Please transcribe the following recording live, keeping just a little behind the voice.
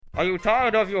Are you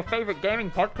tired of your favorite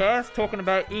gaming podcast talking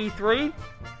about E3?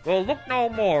 Well, look no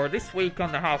more. This week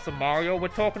on the House of Mario, we're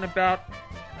talking about...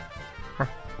 We're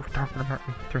talking about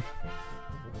E3.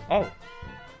 Oh.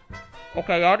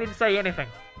 Okay, I didn't say anything.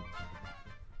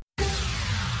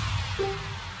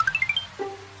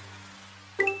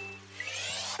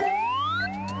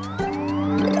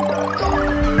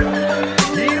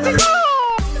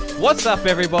 What's up,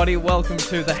 everybody? Welcome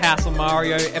to the House of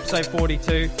Mario, episode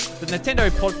 42, the Nintendo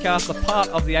podcast, a part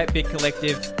of the 8-Bit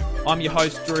Collective. I'm your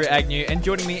host, Drew Agnew, and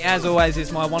joining me, as always,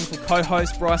 is my wonderful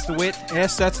co-host, Bryce DeWitt.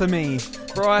 Yes, that's a me.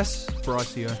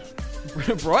 Bryce-yo.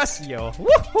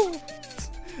 Woohoo!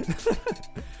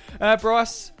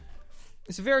 Bryce,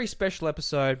 it's a very special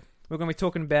episode. We're going to be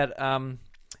talking about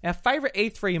our favourite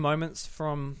E3 moments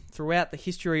from throughout the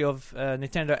history of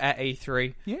Nintendo at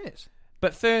E3. Yes.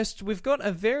 But first, we've got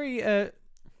a very... well,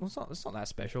 it's not that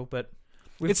special, but...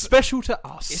 It's special to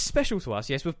us. It's special to us,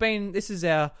 yes. This is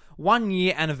our 1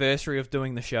 year anniversary of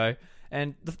doing the show.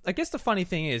 And I guess the funny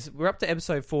thing is, we're up to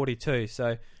episode 42.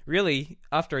 So really,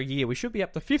 after a year, we should be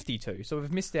up to 52. So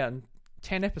we've missed out on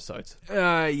 10 episodes.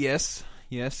 Yes,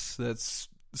 that's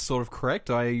sort of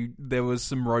correct. There was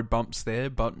some road bumps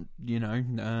there, but,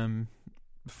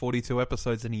 42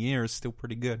 episodes in a year is still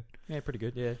pretty good. Yeah, pretty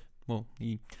good, yeah. Well,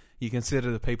 you consider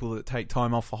the people that take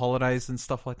time off for holidays and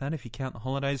stuff like that, if you count the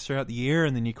holidays throughout the year,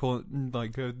 and then you call it,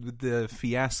 like, with the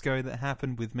fiasco that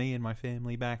happened with me and my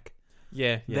family back.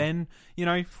 Yeah. Then,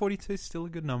 42 is still a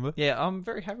good number. Yeah, I'm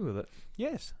very happy with it.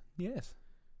 Yes.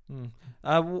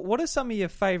 What are some of your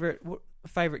favourite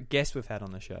guests we've had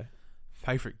on the show?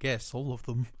 Favourite guests, all of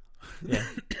them. Yeah,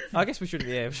 I guess we shouldn't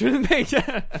be.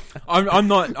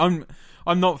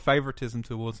 I'm not favoritism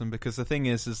towards them, because the thing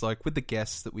is like with the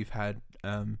guests that we've had,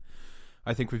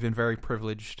 I think we've been very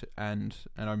privileged, and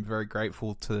I'm very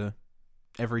grateful to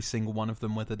every single one of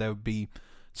them, whether they would be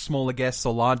smaller guests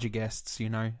or larger guests.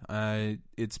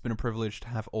 It's been a privilege to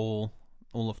have all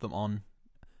of them on,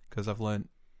 because I've learnt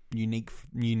unique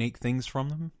things from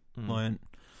them, learnt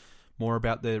more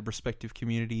about their respective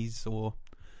communities, or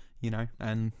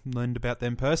and learned about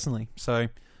them personally. So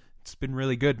it's been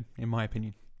really good, in my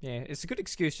opinion. Yeah, it's a good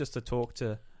excuse just to talk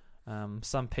to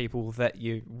some people that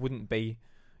you wouldn't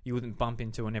bump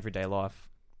into in everyday life.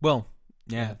 Well,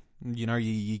 yeah.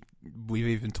 We've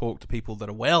even talked to people that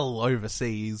are well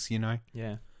overseas,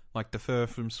 Yeah. Like Defer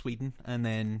from Sweden, and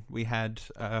then we had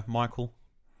Michael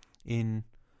in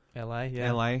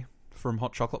LA from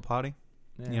Hot Chocolate Party.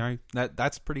 Yeah.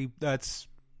 That's pretty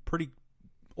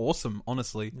awesome,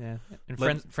 honestly. Yeah,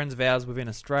 and friends of ours within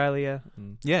Australia.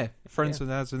 Friends of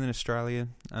ours within Australia,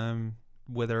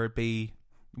 whether it be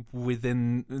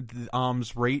within the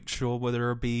arm's reach, or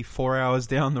whether it be 4 hours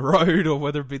down the road, or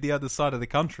whether it be the other side of the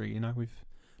country. We've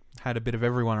had a bit of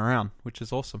everyone around, which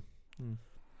is awesome.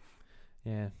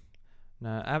 Yeah, no,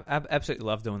 I absolutely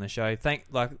love doing the show.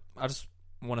 I just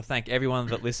want to thank everyone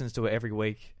that listens to it every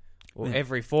week, or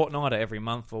every fortnight, or every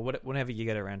month, or whenever you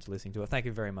get around to listening to it. Thank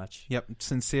you very much. Yep,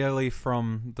 sincerely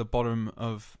from the bottom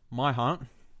of my heart,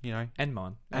 and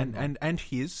mine, and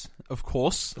his, of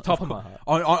course, the top of my heart.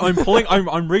 I'm pulling.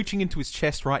 I'm reaching into his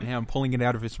chest right now. I'm pulling it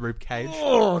out of his rib cage.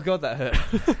 Oh God, that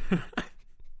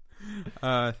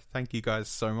hurt. Thank you guys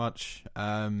so much.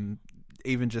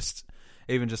 Even just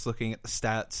looking at the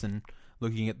stats and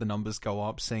looking at the numbers go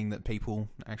up, seeing that people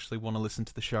actually want to listen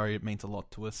to the show, it means a lot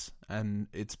to us. And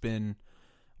it's been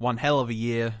one hell of a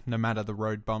year, no matter the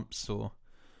road bumps or,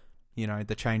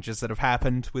 the changes that have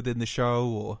happened within the show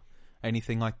or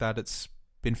anything like that. It's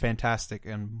been fantastic,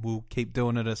 and we'll keep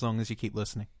doing it as long as you keep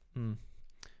listening.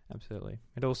 Absolutely.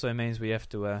 It also means we have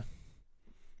to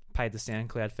pay the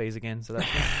SoundCloud fees again, so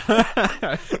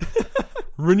that's...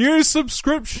 Renew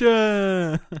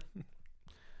subscription!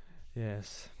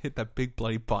 Yes. Hit that big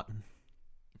bloody button.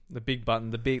 The big button,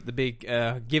 the big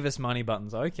give us money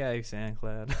buttons. Okay,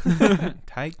 SoundCloud.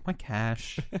 Take my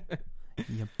cash,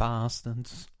 you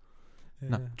bastards. Yeah.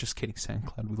 No, just kidding,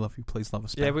 SoundCloud. We love you. Please love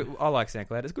us back. Yeah, I like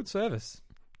SoundCloud. It's a good service.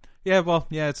 Yeah, well,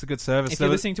 it's a good service. If you're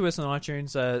listening to us on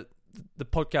iTunes, the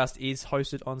podcast is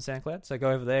hosted on SoundCloud. So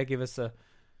go over there, give us a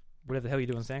whatever the hell you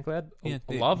do on SoundCloud. A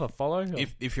love, a follow.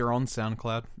 If you're on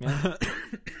SoundCloud. Yeah.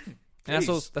 And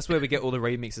that's where we get all the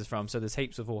remixes from. So there's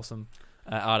heaps of awesome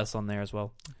artists on there as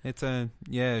well. It's it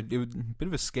was a bit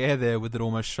of a scare there with it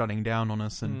almost shutting down on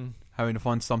us and having to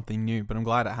find something new. But I'm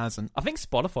glad it hasn't. I think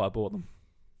Spotify bought them.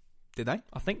 Did they?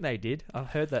 I think they did. I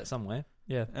heard that somewhere.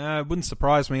 Yeah. It wouldn't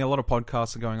surprise me. A lot of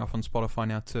podcasts are going off on Spotify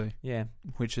now too. Yeah.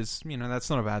 Which is, that's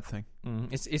not a bad thing.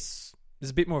 It's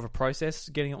a bit more of a process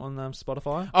getting it on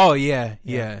Spotify. Oh yeah,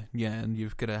 and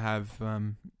you've got to have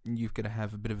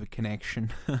a bit of a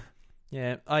connection.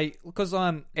 Yeah, because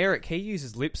Eric, he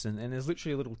uses Libsyn, and there's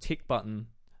literally a little tick button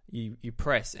you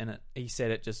press, and he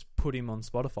said it just put him on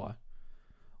Spotify.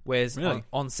 Whereas Really?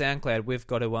 on SoundCloud, we've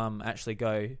got to actually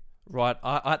go right.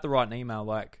 I had to write an email,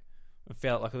 like I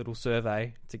felt like a little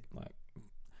survey to like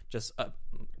just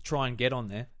try and get on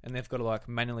there, and they've got to like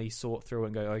manually sort through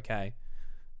and go, okay,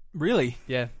 Really?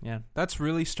 yeah, That's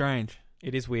really strange.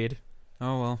 it is weird,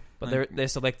 Oh, well. but they're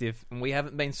selective, and we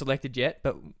haven't been selected yet,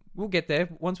 but we'll get there.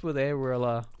 Once we're there,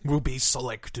 We'll be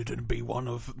selected and be one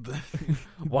of the,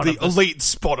 One the of the- elite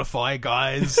Spotify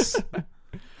guys.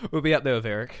 we'll be up there with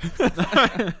Eric.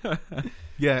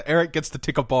 Yeah, Eric gets to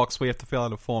tick a box. We have to fill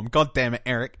out a form. God damn it,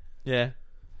 Eric. Yeah.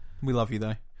 We love you,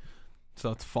 though.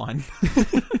 So it's fine.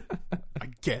 I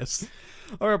guess.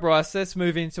 All right, Bryce, let's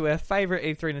move into our favourite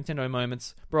E3 Nintendo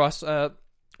moments. Bryce,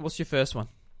 what's your first one?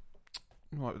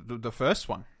 What, the first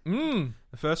one?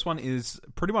 The first one is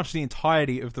pretty much the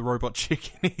entirety of the Robot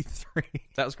Chicken E3.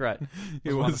 That was great.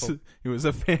 It wonderful. was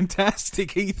a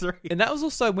fantastic E3. And that was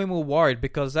also when we were worried,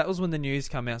 because that was when the news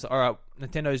came out. So, all right,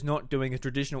 Nintendo's not doing a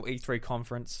traditional E3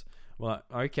 conference. We're like,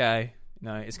 okay,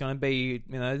 no, it's going to be,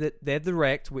 their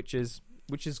Direct, which is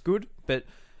good, but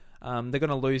they're going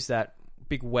to lose that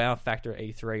big wow factor at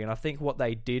E3. And I think what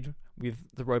they did with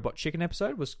the Robot Chicken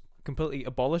episode was completely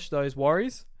abolish those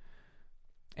worries.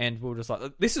 And we were just like,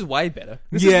 this is way better.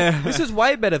 This is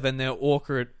way better than their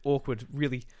awkward,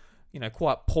 really,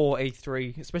 quite poor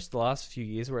E3, especially the last few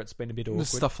years where it's been a bit awkward. There's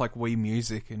stuff like Wii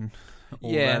Music and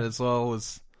all Yeah. that as well.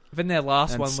 Was Then their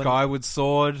last and one, Skyward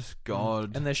Sword.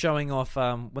 God. and they're showing off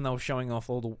when they were showing off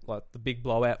all the big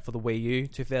blowout for the Wii U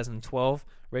 2012.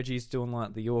 Reggie's doing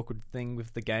like the awkward thing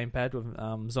with the gamepad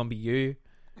with Zombie U.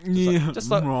 Just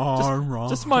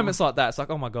moments like that. It's like,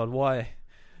 oh my god, why?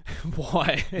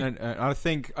 Why? And I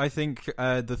think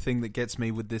the thing that gets me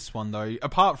with this one, though,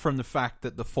 apart from the fact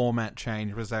that the format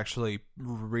change was actually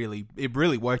really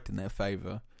worked in their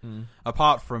favor.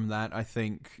 Apart from that, I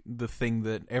think the thing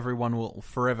that everyone will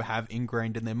forever have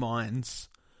ingrained in their minds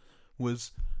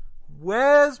was,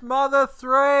 "Where's Mother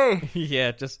 3?"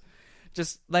 Yeah, just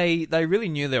they really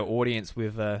knew their audience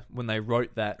with when they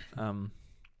wrote that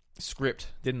script,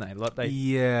 didn't they? Like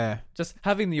Yeah. just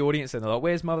having the audience and they're like,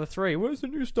 "Where's Mother 3? Where's the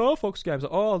new Star Fox games?"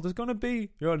 Like, oh, there's gonna be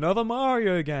another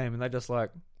Mario game, and they just like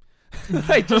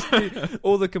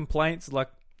all the complaints. Like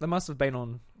they must have been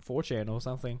on 4chan or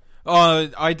something.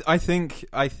 I think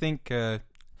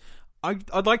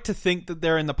I'd like to think that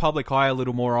they're in the public eye a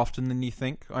little more often than you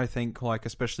think. I think, like,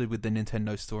 especially with the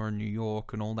Nintendo store in New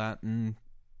York and all that, and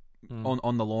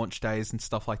on the launch days and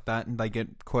stuff like that, and they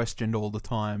get questioned all the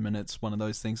time, and it's one of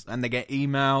those things, and they get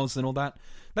emails and all that.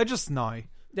 They just know.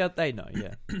 Yeah, they know.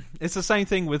 Yeah, It's the same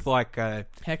thing with, like, how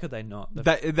could they not?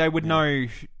 they would know,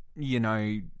 Yeah.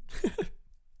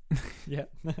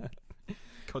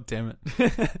 God damn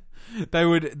it.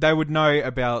 They would know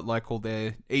about, like, all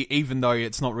their, even though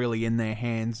it's not really in their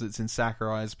hands, it's in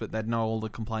Sakurai's, but they'd know all the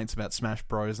complaints about Smash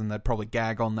Bros, and they'd probably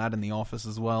gag on that in the office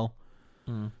as well.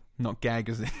 Not gag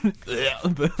as in,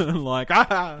 but like,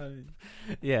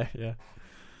 Yeah.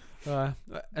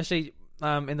 Actually,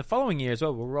 in the following year as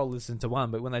well, we'll roll this into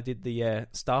one, but when they did the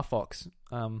Star Fox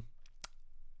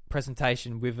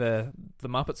presentation with the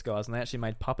Muppets guys, and they actually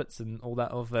made puppets and all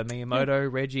that of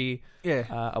Miyamoto, Reggie,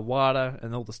 Iwata,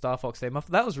 and all the Star Fox theme.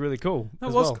 That was really cool. That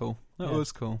was cool. That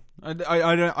was cool.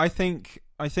 I think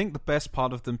the best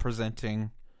part of them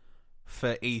presenting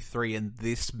for E3 in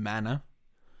this manner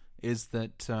is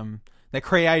that their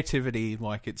creativity,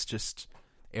 like, it's just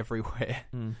everywhere.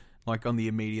 Like, on the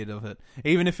immediate of it.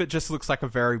 Even if it just looks like a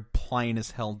very plain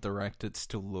as hell direct, it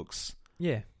still looks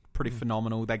pretty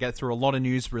phenomenal. They get through a lot of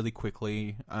news really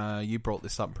quickly. You brought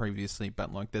this up previously,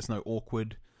 but, like, there's no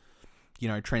awkward,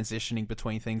 transitioning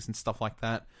between things and stuff like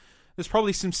that. There's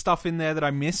probably some stuff in there that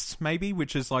I missed, maybe,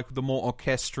 which is, like, the more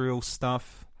orchestral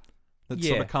stuff that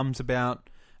sort of comes about.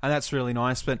 And that's really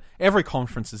nice. But every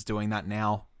conference is doing that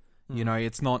now.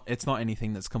 It's not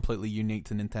anything that's completely unique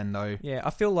to Nintendo. Yeah, I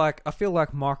feel like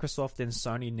Microsoft and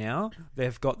Sony now,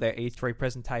 they've got their E3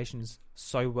 presentations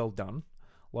so well done.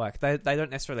 Like they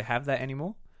don't necessarily have that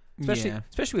anymore.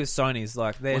 Especially with Sony's,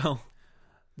 like they're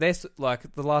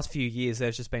like the last few years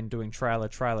they've just been doing trailer,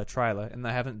 and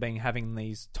they haven't been having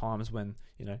these times when,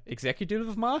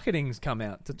 executive marketing's come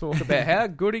out to talk about how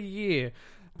good a year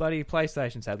bloody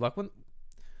PlayStation's had. Like when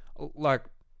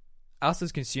us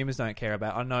as consumers don't care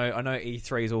about. I know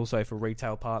E3 is also for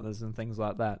retail partners and things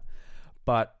like that,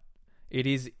 but it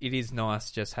is nice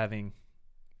just having,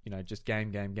 just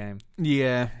game.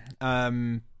 Yeah.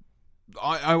 I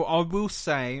will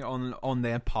say on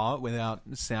their part, without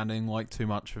sounding like too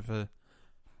much of a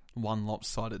one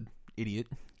lopsided idiot,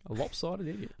 A lopsided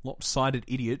idiot. Lopsided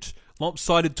idiot.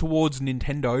 Lopsided towards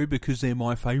Nintendo because they're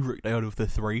my favourite out of the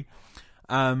three.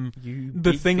 I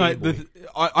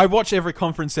watch every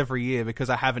conference every year because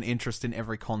I have an interest in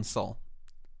every console.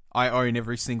 I own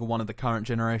every single one of the current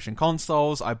generation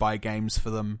consoles. I buy games for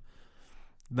them.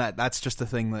 That's just a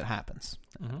thing that happens.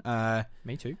 Mm-hmm.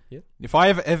 Me too. Yeah. If I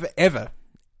ever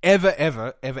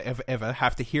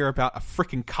have to hear about a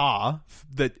freaking car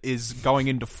that is going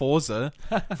into Forza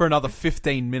for another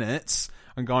 15 minutes,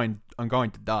 I'm going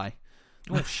to die.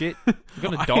 Oh shit!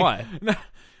 You're gonna die.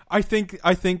 I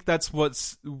think that's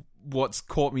what's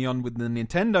caught me on with the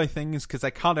Nintendo thing is because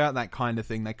they cut out that kind of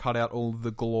thing. They cut out all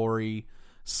the glory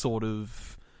sort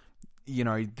of,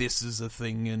 this is a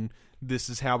thing and this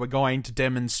is how we're going to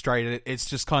demonstrate it. It's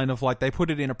just kind of like they put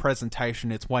it in a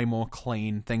presentation. It's way more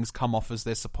clean. Things come off as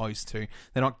they're supposed to.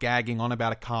 They're not gagging on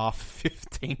about a car for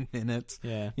 15 minutes.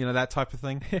 Yeah. That type of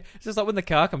thing. It's just like when the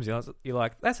car comes in, you're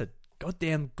like, that's a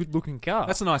goddamn good-looking car.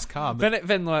 That's a nice car. But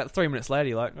then like 3 minutes later,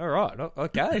 you're like, all right,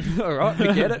 okay, all right,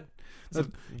 we get it. It's a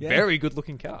very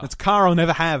good-looking car. It's a car I'll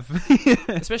never have.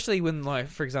 Especially when, like,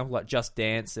 for example, like Just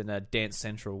Dance and Dance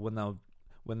Central, when the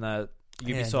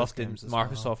Ubisoft and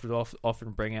Microsoft would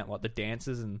often bring out like the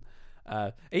dances and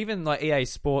even like EA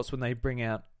Sports when they bring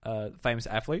out famous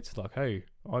athletes, like, hey,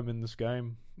 I'm in this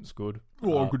game, it's good.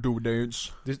 I could do a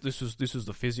dance. This is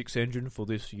the physics engine for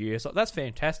this year. So that's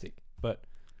fantastic. But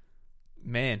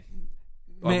man,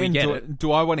 we get it.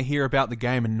 Do I want to hear about the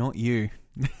game and not you?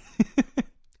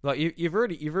 Like you've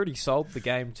already sold the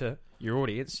game to your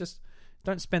audience. Just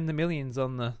don't spend the millions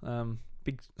on the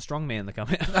big strong man that come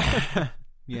out.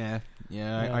 Yeah.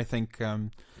 I think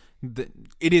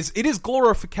it is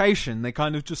glorification. They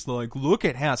kind of just like, look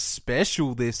at how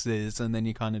special this is, and then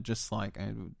you kind of just like,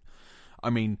 I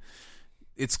mean,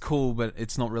 it's cool, but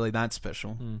it's not really that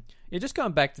special. Yeah, just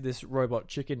going back to this Robot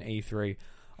Chicken E3,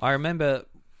 I remember,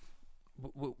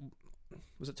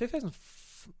 was it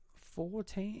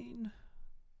 2014?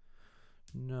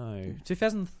 No,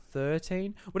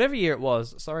 2013, whatever year it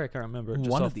was. Sorry, I can't remember. It just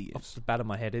one off, of the years. Off the bat of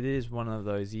my head, it is one of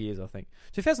those years. I think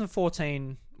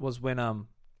 2014 was when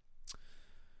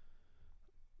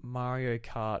Mario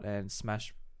Kart and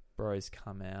Smash Bros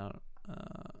come out.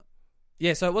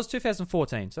 Yeah, so it was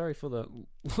 2014. Sorry for the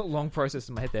long process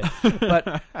in my head there.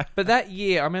 But that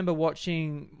year, I remember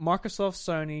watching Microsoft,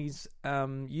 Sony's,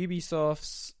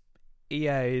 Ubisoft's,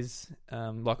 EA's,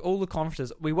 like all the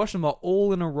conferences. We watched them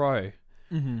all in a row.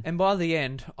 Mm-hmm. And by the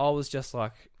end, I was just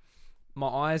like, my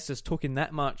eyes just took in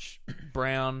that much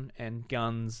brown and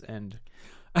guns and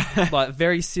like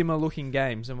very similar looking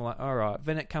games. And we're like, all right.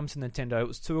 Then it comes to Nintendo. It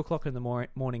was 2:00 in the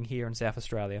morning here in South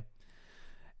Australia.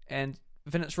 And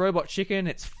then it's Robot Chicken.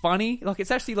 It's funny. Like, it's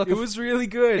actually like... It was really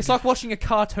good. It's like watching a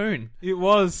cartoon. It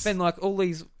was. Then like all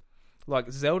these...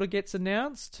 Like Zelda gets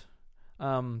announced.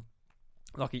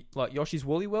 Like Yoshi's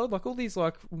Woolly World, like all these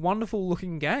like wonderful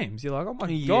looking games. You're like, oh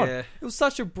my god, it was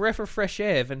such a breath of fresh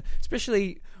air, and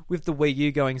especially with the Wii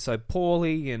U going so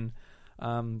poorly, and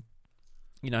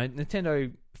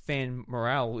Nintendo fan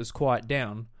morale is quite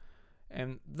down,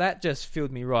 and that just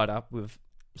filled me right up with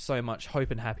so much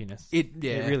hope and happiness. It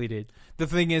really did. The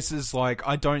thing is like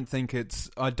I don't think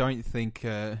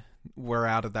we're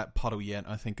out of that puddle yet.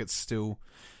 I think it's still.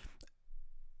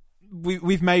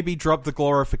 We've maybe dropped the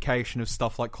glorification of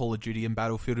stuff like Call of Duty and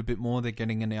Battlefield a bit more. They're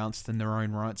getting announced in their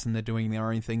own rights and they're doing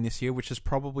their own thing this year, which is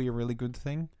probably a really good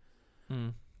thing.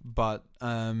 But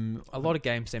a lot of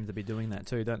games seem to be doing that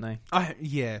too, don't they? I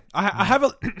have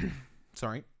a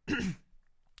sorry.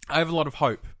 I have a lot of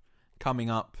hope coming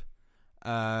up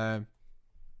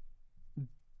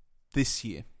this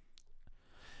year.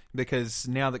 Because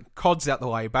now that COD's out the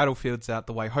way, Battlefield's out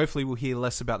the way, hopefully we'll hear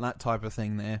less about that type of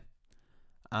thing there.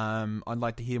 I'd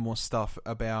like to hear more stuff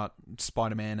about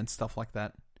Spider-Man and stuff like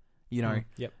that.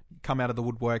 Come out of the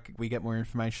woodwork, we get more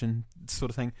information, sort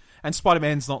of thing. And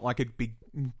Spider-Man's not like a big,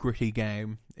 gritty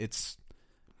game. It's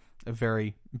a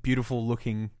very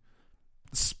beautiful-looking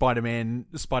Spider-Man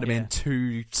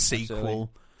 2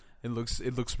 sequel. Absolutely.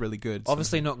 It looks really good.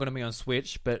 Obviously not going to be on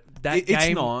Switch, but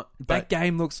that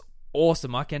game looks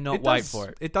awesome. I cannot wait for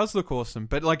it. It does look awesome,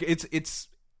 but like it's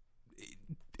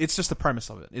just the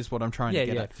premise of it, is what I'm trying to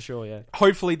get at. Yeah, for sure, yeah.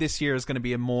 Hopefully this year is going to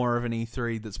be more of an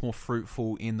E3 that's more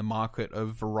fruitful in the market of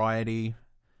variety.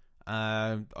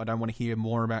 I don't want to hear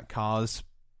more about cars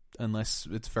unless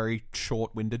it's very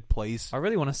short-winded, please. I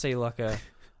really want to see like a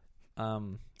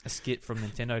skit from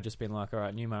Nintendo just being like, all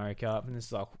right, new Mario Kart, and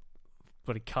it's like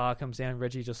But a car comes down,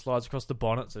 Reggie just slides across the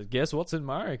bonnet and says, guess what's in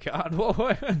Mario Kart?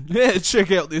 Whoa. Yeah,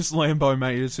 check out this Lambo,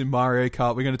 mate. It's in Mario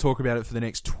Kart. We're going to talk about it for the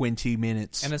next 20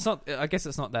 minutes. And I guess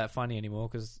it's not that funny anymore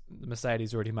because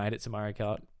Mercedes already made it to Mario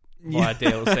Kart via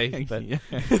DLC. But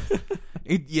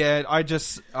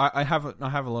I have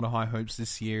a lot of high hopes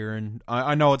this year, and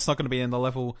I know it's not going to be in the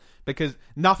level because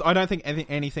I don't think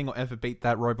anything will ever beat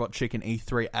that Robot Chicken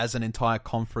E3 as an entire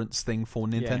conference thing for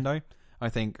Nintendo. Yeah. I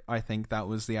think that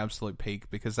was the absolute peak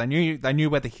because they knew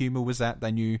where the humor was at.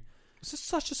 They knew it's just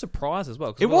such a surprise as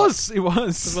well. It was.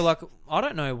 Because we're like, I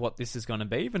don't know what this is going to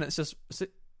be, and it's just,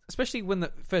 especially when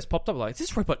it first popped up, like, is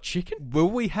this Robot Chicken?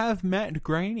 Will we have Matt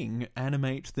Groening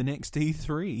animate the next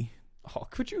E3? Oh,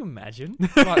 could you imagine?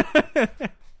 Like,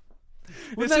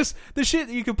 it's just the shit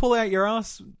that you can pull out your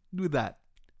ass with that.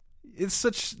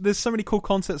 There's so many cool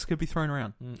concepts could be thrown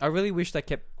around. I really wish they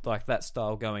kept like that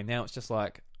style going. Now it's just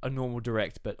like a normal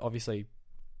direct, but obviously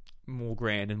more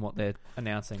grand in what they're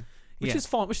announcing, which is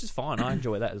fine. I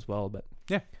enjoy that as well. But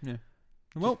yeah.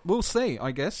 Well, we'll see,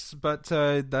 I guess. But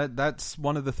that's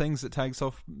one of the things that takes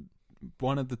off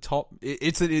one of the top.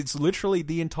 It's literally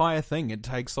the entire thing. It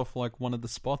takes off like one of the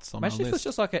spots on. Imagine if it's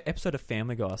just like an episode of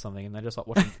Family Guy or something, and they're just like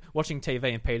watching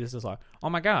TV, and Peter's just like, "Oh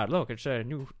my god, look, it's a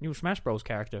new Smash Bros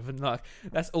character," and like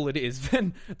that's all it is.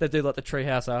 Then they do like the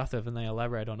treehouse after, and they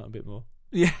elaborate on it a bit more.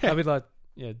 Yeah, I mean, like,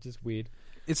 yeah, just weird.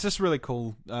 It's just really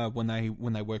cool when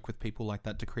they work with people like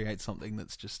that to create something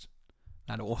that's just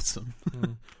that awesome.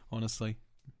 Honestly.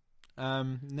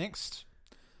 Next,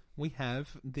 we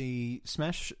have the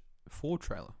Smash 4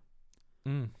 trailer,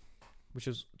 which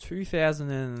was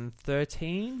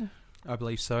 2013, I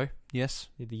believe so. Yes,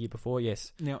 the year before.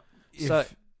 Yes. Now,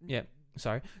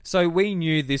 So we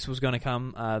knew this was going to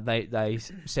come. They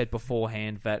said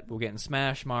beforehand that we're getting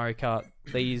Smash, Mario Kart.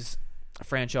 These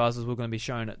franchises were going to be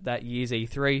shown at that year's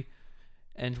E3,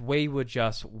 and we were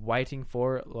just waiting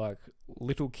for it, like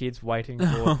little kids waiting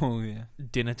for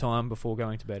dinner time before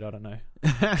going to bed. I don't know.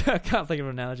 I can't think of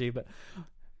an analogy, but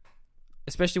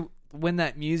especially when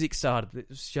that music started,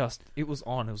 it was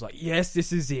on. It was like, yes,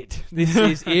 this is it. This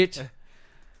is it.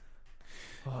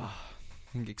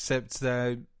 Except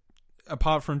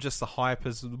apart from just the hype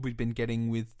as we've been getting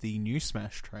with the new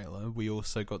Smash trailer, we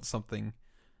also got something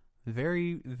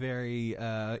very, very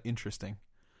interesting.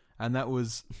 And that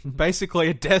was basically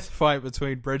a death fight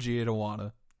between Reggie and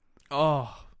Iwata.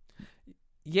 Oh.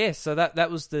 Yes, so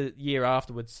that was the year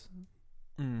afterwards.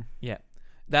 Yeah.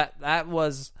 That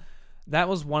was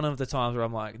one of the times where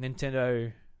I'm like,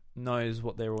 Nintendo knows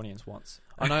what their audience wants.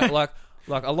 I know,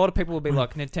 like a lot of people will be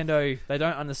like, Nintendo, they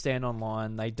don't understand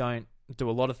online. They don't do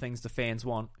a lot of things the fans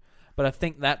want. But I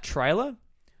think that trailer,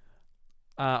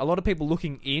 a lot of people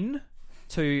looking in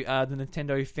to the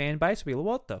Nintendo fan base will be like,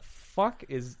 what the fuck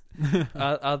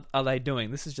are they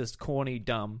doing? This is just corny,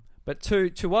 dumb. But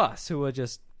to us, who are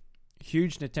just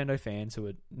huge Nintendo fans, who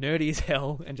are nerdy as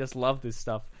hell and just love this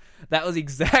stuff, that was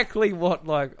exactly what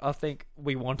I think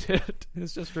we wanted.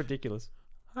 It's just ridiculous.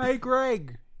 Hey,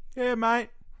 Greg. Yeah, mate.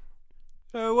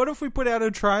 What if we put out a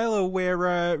trailer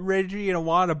where Reggie and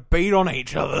Iwata beat on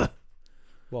each other?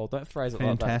 Well, don't phrase it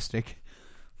Fantastic. Like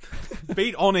that.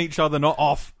 Beat on each other, not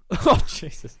off. Oh,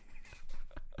 Jesus.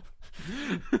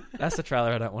 That's the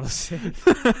trailer I don't want to see.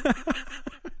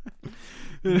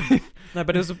 No,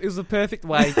 but it was a perfect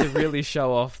way to really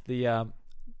show off the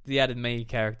added me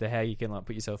character, how you can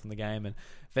put yourself in the game, and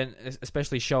then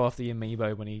especially show off the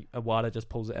amiibo when Iwata just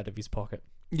pulls it out of his pocket.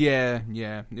 Yeah,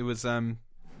 it was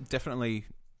definitely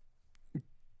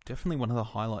one of the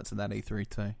highlights of that E3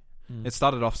 too. It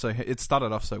started off so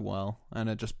well, and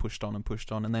it just pushed on,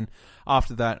 and then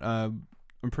after that, I'm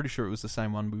pretty sure it was the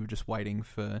same one. We were just waiting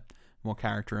for more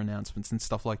character announcements and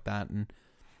stuff like that, and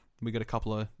we got a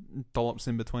couple of dollops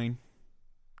in between.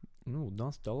 Ooh,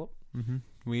 nice dollop. Mm-hmm.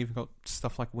 We even got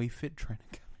stuff like Wii Fit Trainer.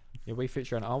 Yeah, Wii Fit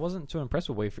Trainer. I wasn't too impressed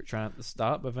with Wii Fit Trainer at the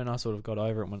start, but then I sort of got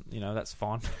over it and went, that's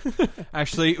fine.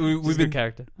 Actually,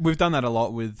 we've done that a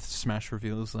lot with Smash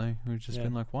reveals, though. We've just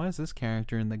been like, why is this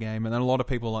character in the game? And then a lot of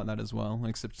people like that as well,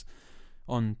 except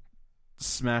on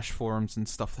Smash forums and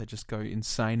stuff, they just go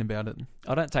insane about it.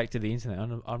 I don't take to the internet.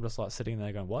 I'm just sitting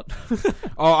there going, what?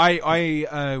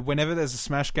 I whenever there's a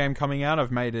Smash game coming out,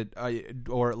 I've made it,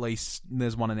 or at least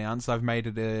there's one announced, I've made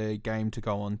it a game to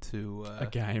go on to...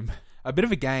 A bit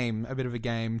of a game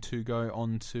to go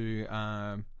on to...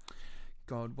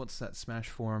 God, what's that Smash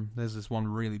forum? There's this one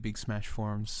really big Smash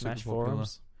forum. Smash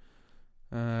forums?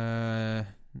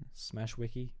 Smash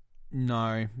Wiki?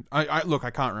 No, I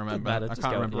can't remember. I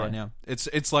can't remember right now.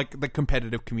 It's like the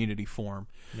competitive community forum,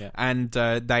 and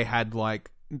they had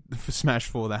for Smash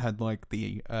 4, they had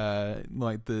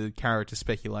the character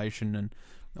speculation and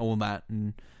all that,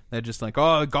 and they're just like,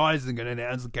 oh, guys are going to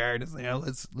announce the characters now.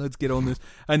 Let's get on this.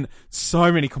 And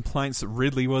so many complaints that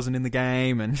Ridley wasn't in the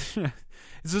game, and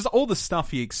it's just all the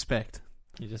stuff you expect.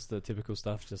 Just the typical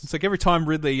stuff. Just It's like every time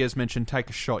Ridley is mentioned, take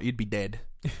a shot, you'd be dead.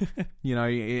 You know,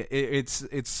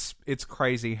 it's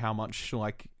crazy how much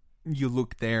like you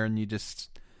look there and you're just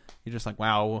like,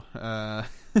 wow. I'm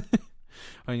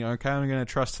going to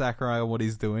trust Sakurai on what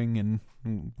he's doing, and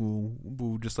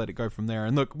we'll just let it go from there.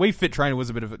 And look, Wii Fit Trainer was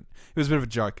a bit of a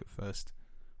joke at first.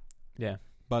 Yeah.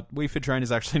 But Wii Fit Trainer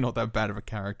is actually not that bad of a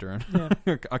character,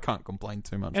 and I can't complain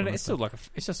too much. And it's still like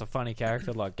it's just a funny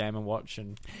character, like Game & Watch,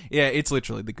 and yeah, it's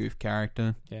literally the goof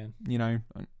character. yeah, You know,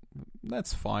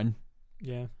 that's fine.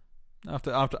 yeah.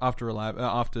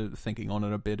 After thinking on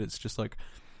it a bit, it's just like,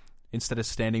 instead of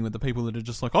standing with the people that are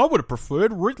just like, I would have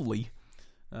preferred Ridley,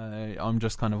 I'm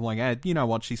just kind of like, you know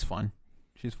what, she's fine.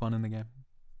 She's fun in the game.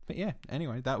 But yeah,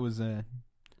 anyway, that was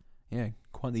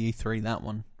quite the E3, that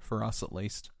one, for us at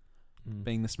least.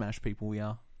 Being the Smash people we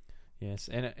are. Yes,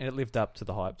 and it lived up to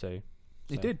the hype too.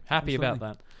 So It did. Happy absolutely. about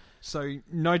that. So,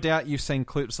 no doubt you've seen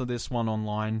clips of this one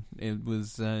online. It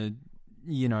was, it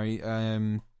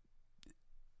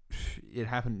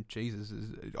happened, Jesus,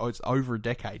 it's over a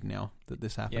decade now that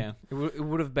this happened. Yeah, it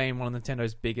would have been one of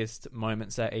Nintendo's biggest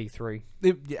moments at E3.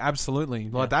 Yeah, absolutely.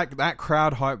 Like that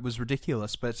crowd hype was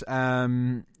ridiculous. But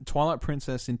Twilight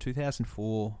Princess in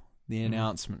 2004, the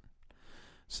announcement.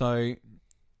 So, a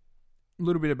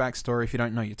little bit of backstory, if you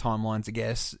don't know your timelines, I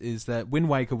guess, is that Wind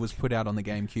Waker was put out on the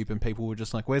GameCube, and people were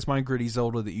just like, where's my gritty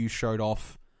Zelda that you showed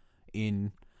off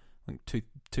in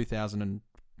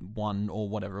 2001 or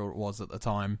whatever it was at the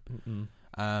time?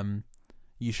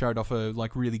 You showed off a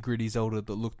really gritty Zelda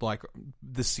that looked like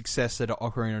the successor to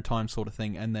Ocarina of Time sort of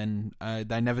thing, and then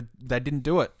they didn't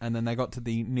do it, and then they got to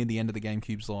near the end of the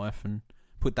GameCube's life and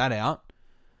put that out,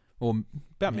 or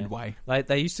about midway.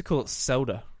 They used to call it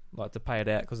Zelda, like to pay it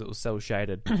out because it was cel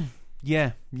shaded.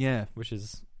 Yeah, which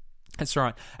is that's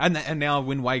right. And now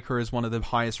Wind Waker is one of the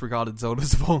highest regarded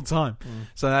Zeldas of all time.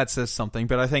 So that says something.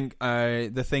 But I think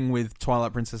the thing with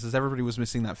Twilight Princess is everybody was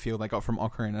missing that feel they got from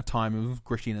Ocarina of Time of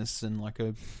grittiness and like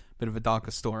a bit of a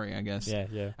darker story, I guess.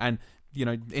 Yeah. And you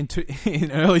know,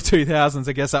 in early 2000s,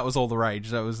 I guess that was all the rage.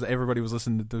 That was everybody was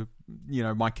listening to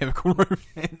My Chemical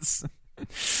Romance.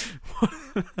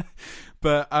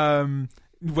 But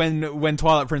when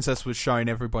Twilight Princess was shown,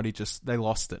 everybody they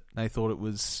lost it. They thought it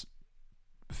was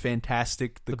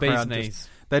fantastic. The crowd bee's knees.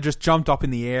 They just jumped up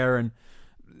in the air and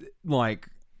like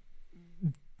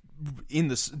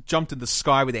jumped in the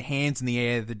sky with their hands in the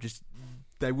air.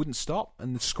 They wouldn't stop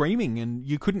and screaming, and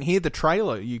you couldn't hear the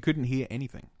trailer. You couldn't hear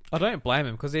anything. I don't blame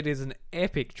him because it is an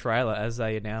epic trailer as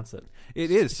they announce it.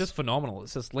 It's just phenomenal.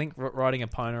 It's just Link riding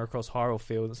Epona across Hyrule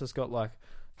Field. It's just got like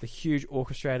the huge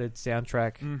orchestrated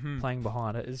soundtrack playing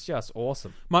behind it. It's just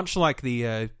awesome. Much like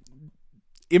the,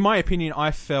 in my opinion,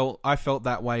 I felt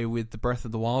that way with the Breath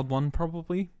of the Wild one,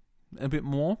 probably a bit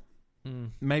more.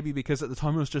 Maybe because at the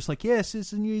time it was just like, yes,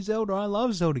 it's a new Zelda. I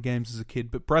love Zelda games as a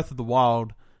kid, but Breath of the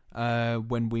Wild,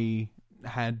 when we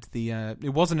had the,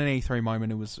 it wasn't an E3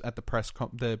 moment. It was at the press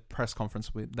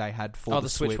conference they had for the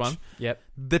Switch one. Yep.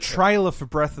 The trailer for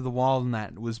Breath of the Wild and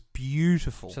that was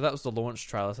beautiful. So that was the launch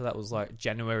trailer. So that was like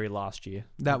January last year.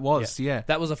 That was, yeah.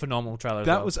 That was a phenomenal trailer.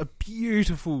 That was a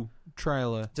beautiful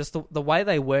trailer. Just the way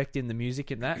they worked in the music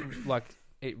in that, like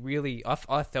it really,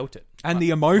 I felt it. And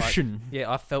the emotion.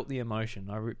 I felt the emotion.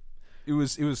 It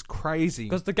was crazy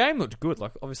because the game looked good.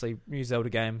 Like obviously, new Zelda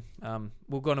game.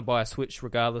 We're going to buy a Switch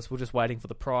regardless. We're just waiting for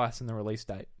the price and the release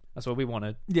date. That's what we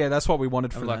wanted. Yeah, that's what we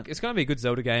wanted for that. It's going to be a good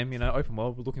Zelda game. Open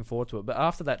world. We're looking forward to it. But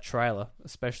after that trailer,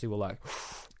 especially, we're like,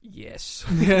 yes.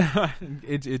 Yeah,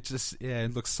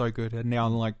 it looks so good. And now,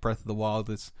 like Breath of the Wild,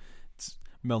 it's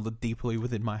melded deeply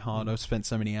within my heart. I've spent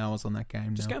so many hours on that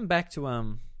game. Just going back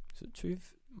to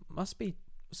must be.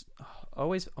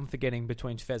 I'm forgetting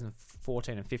between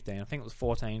 2014 and 15. I think it was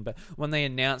 14. But when they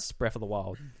announced Breath of the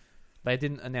Wild, they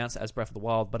didn't announce it as Breath of the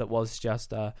Wild, but it was just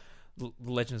The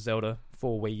Legend of Zelda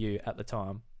for Wii U at the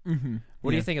time. Mm-hmm.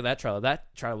 What do you think of that trailer?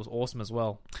 That trailer was awesome as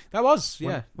well. That was,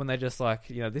 yeah. When they just like,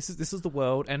 this is the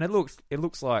world, and it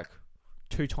looks like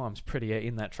 2 times prettier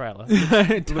in that trailer.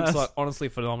 It looks like honestly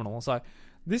phenomenal. It's like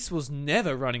this was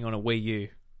never running on a Wii U.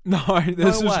 No,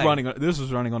 this was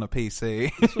running on a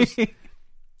PC. This was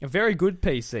a very good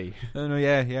PC.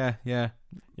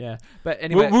 Yeah. But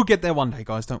anyway, we'll get there one day,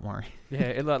 guys. Don't worry. Yeah,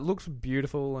 it looks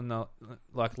beautiful, and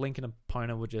like Link and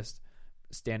Epona were just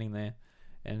standing there,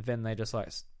 and then they just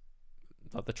like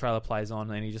the trailer plays on,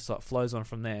 and he just like flows on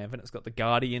from there. And then it's got the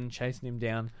Guardian chasing him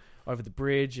down over the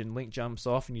bridge, and Link jumps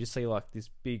off, and you just see like this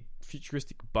big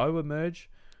futuristic bow emerge.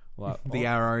 Like, The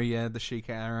arrow, yeah, the Sheikah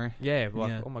arrow. Yeah, like,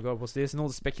 Yeah. oh my god, what's this? And all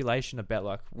the speculation about,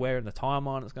 like, where in the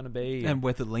timeline it's going to be. And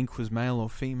whether Link was male or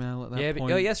female at that yeah, point.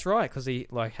 but, oh, yes, right, because he,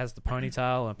 like, has the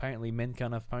ponytail, and apparently men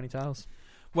can't have ponytails.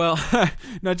 Well,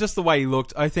 no, just the way he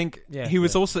looked. I think Yeah, he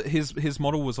was yeah. also his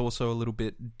model was also a little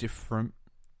bit different,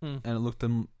 Mm. and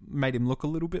it made him look a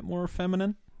little bit more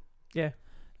feminine, Yeah.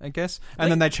 I guess.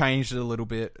 And then they changed it a little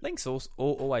bit. Link's also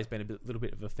always been little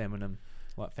bit of a feminine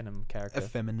character.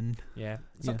 Feminine. Yeah.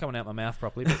 It's not Yeah. coming out my mouth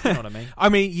properly, but you know what I mean. I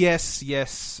mean,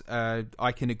 yes,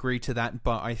 I can agree to that,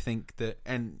 but I think that,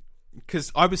 and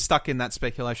because I was stuck in that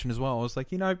speculation as well, I was like,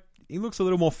 he looks a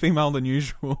little more female than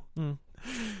usual. Mm.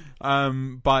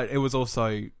 But it was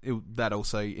also that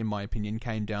also, in my opinion,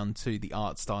 came down to the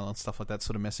art style and stuff like that,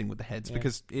 sort of messing with the heads, Yeah.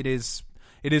 because it is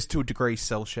to a degree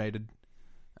cell shaded.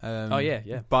 Oh,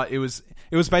 yeah. But it was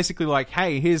basically like,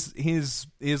 hey, here's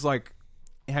like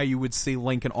how you would see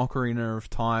Link in Ocarina of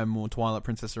Time or Twilight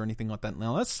Princess or anything like that.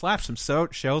 Now let's slap some cell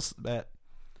shade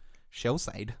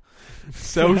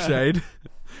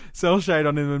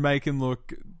on him and make him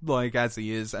look like as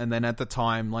he is. And then at the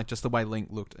time, like, just the way Link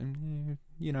looked, it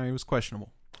was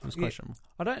questionable.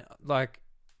 I don't, like,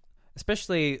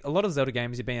 especially a lot of Zelda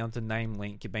games, you've been able to name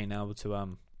Link, you've been able to,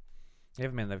 you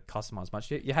haven't been able to customize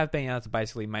much. You have been able to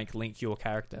basically make Link your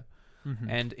character. Mm-hmm.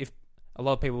 And if a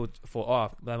lot of people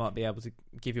thought, they might be able to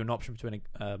give you an option between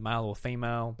a male or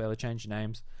female, be able to change your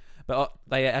names. But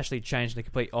they actually changed the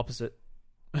complete opposite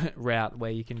route,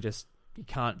 where you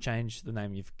can't change the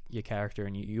name of your character,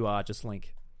 and you are just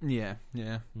Link. Yeah.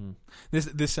 Hmm.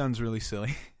 This sounds really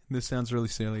silly.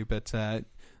 But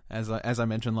as I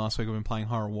mentioned last week, I've been playing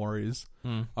Horror Warriors.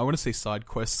 Hmm. I want to see side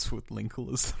quests with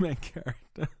Linkle as the main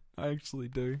character. I actually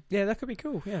do. Yeah, that could be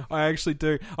cool. Yeah, I actually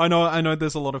do. I know.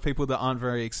 There's a lot of people that aren't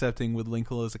very accepting with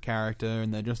Linkle as a character,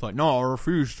 and they're just like, no, I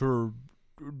refuse to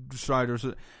decide.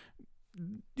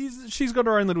 She's got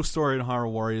her own little story in Horror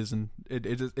Warriors, and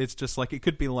it's just like, it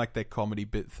could be like their comedy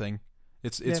bit thing.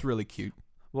 It's really cute.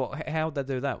 Well, how would they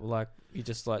do that? Well, like, you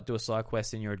just like do a side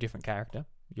quest and you're a different character.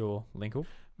 You're Linkle.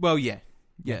 Well, yeah.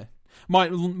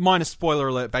 Minus spoiler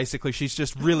alert. Basically, she's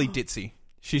just really ditzy.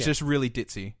 She's just really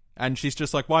ditzy, and she's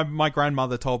just like, "Why? My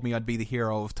grandmother told me I'd be the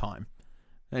hero of time,"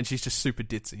 and she's just super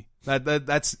ditzy. That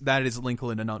is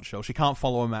Linkle in a nutshell. She can't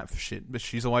follow a map for shit, but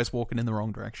she's always walking in the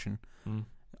wrong direction. Mm.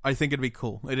 I think it'd be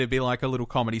cool. It'd be like a little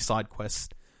comedy side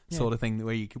quest sort of thing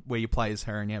where you play as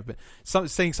her, and but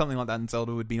seeing something like that in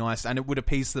Zelda would be nice, and it would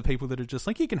appease the people that are just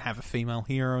like, you can have a female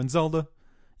hero in Zelda,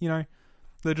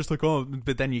 They're just like, oh,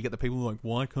 but then you get the people who are like,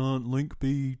 why can't Link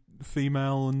be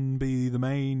female and be the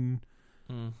main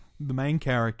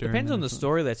character? Depends on the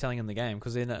story they're telling in the game,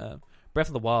 because in Breath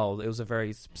of the Wild, it was a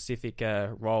very specific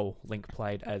role Link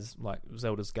played as, like,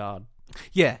 Zelda's guard.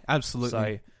 Yeah, absolutely.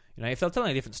 So, if they're telling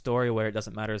a different story where it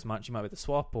doesn't matter as much, you might be the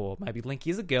swap, or maybe Link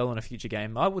is a girl in a future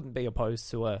game. I wouldn't be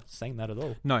opposed to saying that at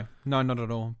all. No, not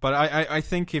at all. But I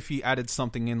think if you added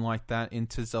something in like that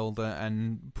into Zelda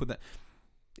and put that,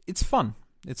 it's fun.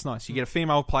 It's nice. You get a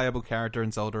female playable character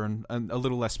in Zelda, and a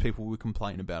little less people would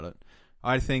complain about it.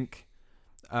 I think,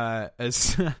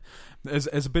 as a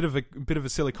bit of a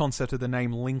silly concept of the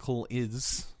name Linkle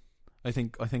is, I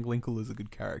think Linkle is a good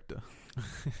character.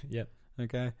 Yep.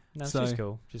 Okay. No, So- she's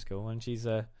cool. She's cool, and she's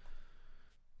It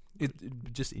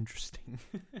just interesting.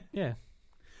 yeah.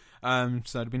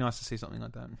 So it'd be nice to see something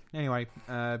like that. Anyway,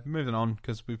 moving on,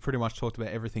 because we've pretty much talked about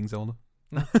everything Zelda.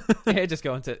 Yeah, just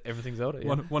go into everything Zelda.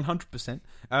 Yeah. 100%.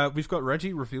 We've got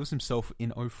Reggie reveals himself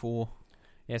in 04.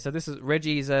 Yeah, so this is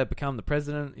Reggie's become the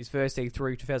president. His first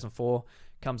E3 2004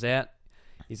 comes out.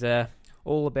 He's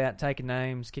all about taking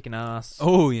names, kicking ass,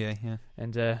 Oh yeah.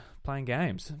 and playing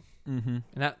games. Mm-hmm. And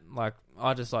that, like,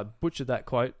 I just like butchered that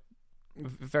quote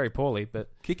very poorly, but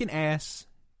Kicking ass,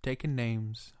 taking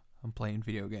names, and playing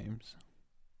video games.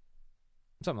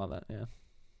 something like that. Yeah.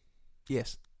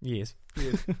 Yes. Yes.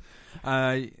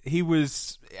 He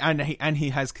was, and he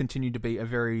has continued to be a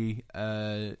very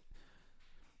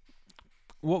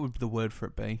what would the word for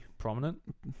it be? Prominent.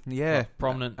 Yeah,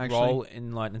 Prominent actually. role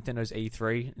in like Nintendo's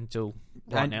E3 until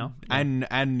right now. and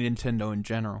Nintendo in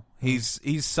general. He's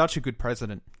such a good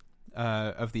president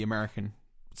of the American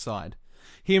side.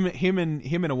 Him and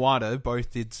Iwata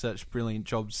both did such brilliant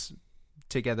jobs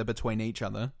together between each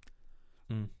other.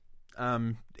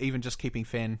 Even just keeping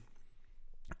fans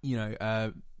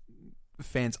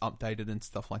updated and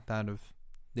stuff like that of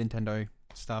Nintendo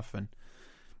stuff, and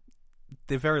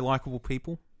they're very likable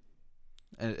people.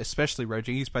 Especially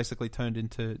Reggie. He's basically turned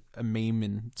into a meme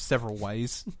in several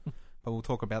ways, but we'll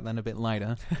talk about that a bit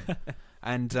later.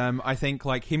 And I think,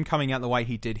 like, him coming out the way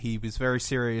he did, he was very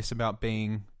serious about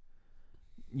being,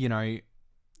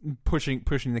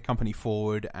 pushing the company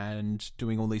forward and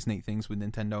doing all these neat things with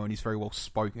Nintendo, and he's very well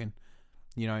spoken.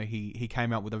 You know, he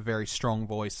came out with a very strong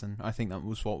voice, and I think that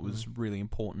was what was really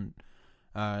important.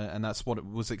 And that's what it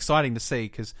was exciting to see,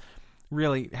 because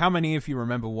really, how many of you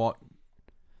remember what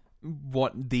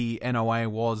the NOA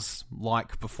was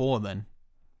like before then?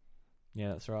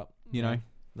 Yeah, that's right. You know?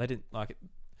 They didn't like it.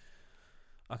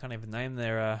 I can't even name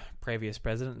their previous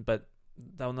president, but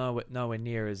they were nowhere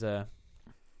near as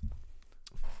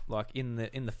like in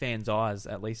the fans' eyes,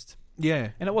 at least. Yeah.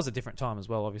 And it was a different time as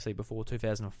well. Obviously, before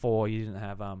 2004, you didn't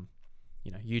have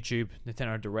YouTube,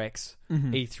 Nintendo Directs,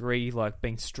 E3 like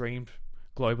being streamed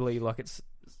globally. Like, it's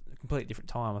a completely different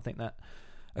time. I think that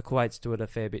equates to it a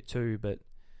fair bit too. But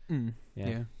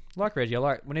yeah. Like Reggie, I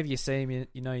like whenever you see him,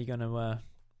 you know you're gonna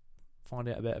find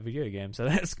out about a video game, so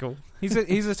that's cool. He's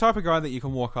the type of guy that you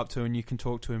can walk up to and you can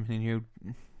talk to him, and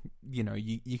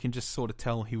you can just sort of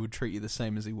tell he would treat you the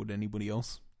same as he would anybody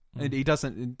else. And he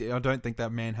doesn't. I don't think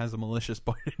that man has a malicious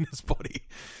bone in his body.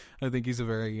 I think he's a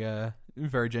very,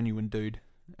 very genuine dude,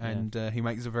 and he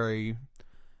makes it very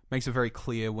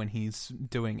clear when he's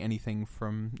doing anything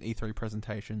from E3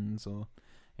 presentations or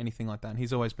anything like that. And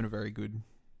he's always been a very good,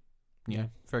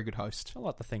 very good host. I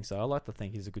like to think so. I like to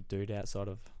think he's a good dude outside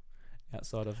of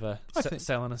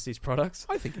selling us his products.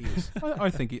 I think he is. I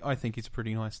think he's a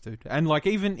pretty nice dude, and like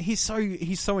even he's so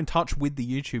in touch with the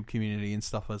YouTube community and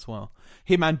stuff as well.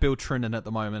 Him and Bill Trinen at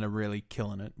the moment are really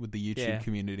killing it with the YouTube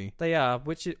community. They are,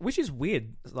 which is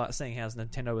weird. Like, seeing how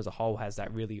Nintendo as a whole has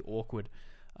that really awkward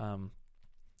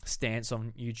stance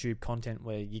on YouTube content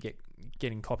where you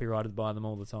getting copyrighted by them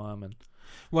all the time. And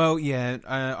well, yeah,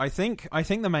 I think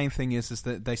the main thing is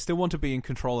that they still want to be in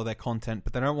control of their content,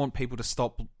 but they don't want people to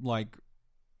stop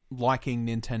liking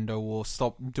Nintendo or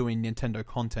stop doing Nintendo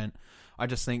content. I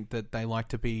just think that they like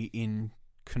to be in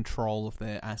control of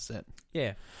their asset.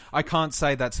 Yeah, I can't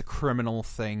say that's a criminal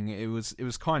thing. It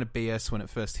was kind of BS when it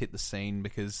first hit the scene,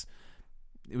 because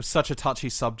it was such a touchy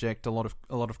subject. A lot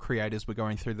of creators were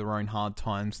going through their own hard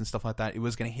times and stuff like that. It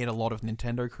was going to hit a lot of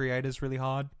Nintendo creators really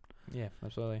hard. Yeah,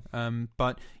 absolutely.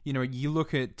 But you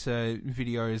look at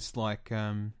videos like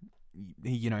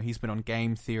he's been on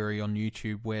Game Theory on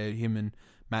YouTube, where him and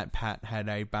Matt Pat had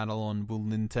a battle on will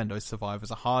Nintendo survive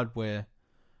as a hardware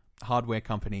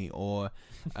company, or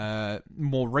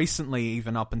more recently,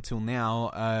 even up until now,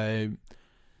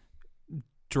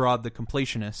 Gerard the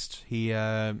Completionist.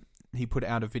 He put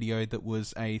out a video that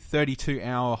was a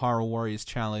 32-hour Hyrule Warriors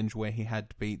challenge where he had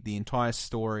to beat the entire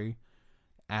story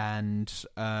and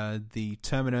the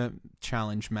Termina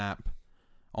challenge map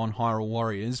on Hyrule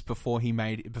Warriors before he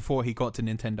got to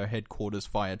Nintendo headquarters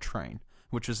via train,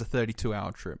 which was a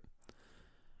 32-hour trip.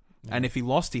 Yeah. And if he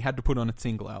lost, he had to put on a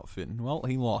Tingle outfit. Well,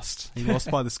 he lost. He lost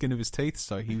by the skin of his teeth,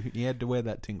 so he had to wear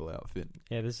that Tingle outfit.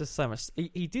 Yeah, there's just so much.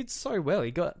 He did so well.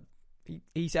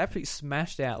 He's absolutely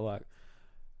smashed out like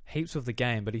heaps of the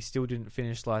game, but he still didn't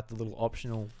finish like the little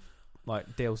optional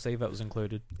like DLC that was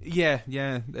included. Yeah.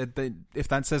 If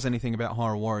that says anything about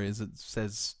Hyrule Warriors, it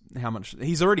says how much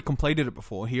he's already completed it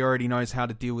before. He already knows how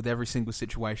to deal with every single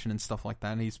situation and stuff like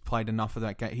that. And he's played enough of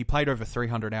that game. He played over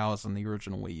 300 hours on the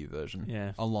original Wii U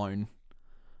version alone.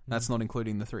 That's not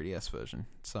including the 3DS version.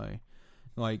 So,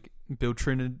 like, Bill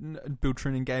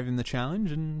Trinen gave him the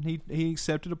challenge, and he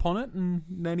accepted upon it, and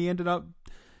then he ended up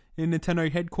in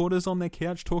Nintendo headquarters on their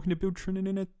couch talking to Bill Trinen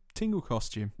in a Tingle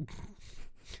costume.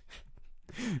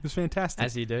 It was fantastic,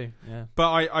 as you do, yeah.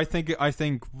 But I think I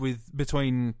know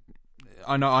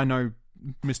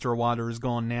Mr. Iwata is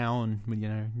gone now, and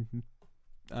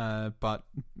but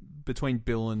between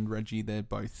Bill and Reggie, they're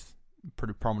both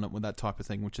pretty prominent with that type of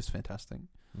thing, which is fantastic.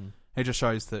 It just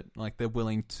shows that like they're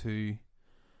willing to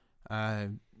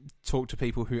talk to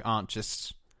people who aren't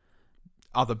just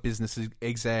other business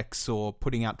execs or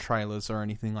putting out trailers or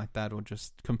anything like that, or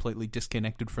just completely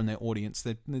disconnected from their audience.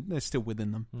 They're still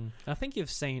within them. I think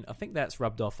that's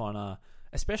rubbed off on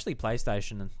especially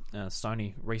PlayStation and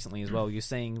Sony recently as well. You're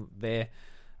seeing their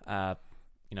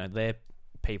their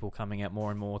people coming out more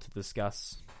and more to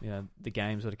discuss the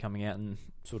games that are coming out and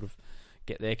sort of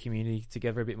get their community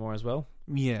together a bit more as well.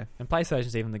 Yeah, and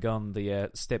PlayStation's even gone the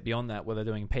step beyond that, where they're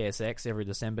doing PSX every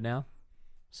December now,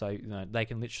 so they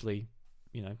can literally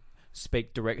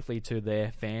speak directly to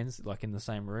their fans, like in the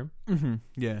same room. Mm-hmm.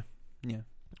 Yeah.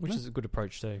 Which is a good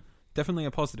approach too. Definitely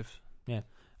a positive. Yeah.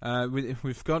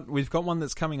 We've got one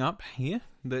that's coming up here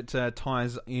that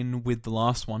ties in with the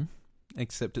last one,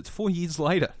 except it's 4 years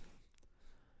later.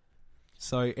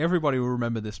 So everybody will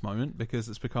remember this moment because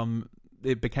it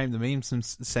became the meme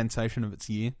sensation of its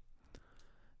year,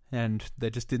 and they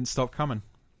just didn't stop coming.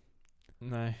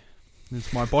 No.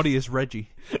 It's My Body is Reggie.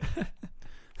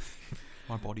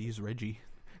 My body is Reggie.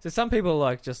 So some people are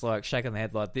like just like shaking their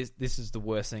head like this is the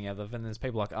worst thing ever. And there's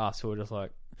people like us who are just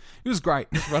like It was great.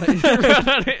 run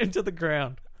it into the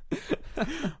ground.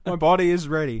 My body is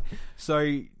ready.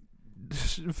 So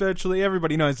virtually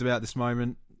everybody knows about this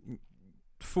moment.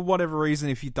 For whatever reason,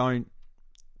 if you don't,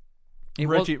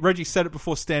 Reggie said it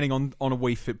before standing on a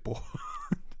Wii Fit board.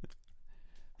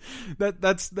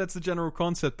 That's the general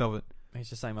concept of it. He's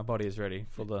just saying my body is ready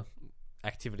for the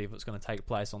activity that's going to take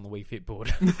place on the Wii Fit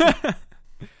board.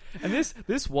 And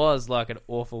this was like an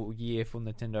awful year for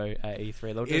Nintendo at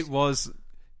E3. It was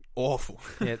awful.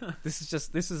 Yeah,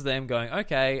 this is them going,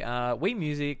 okay, Wii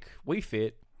Music, Wii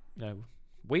Fit,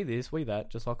 Wii this, Wii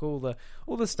that, just like all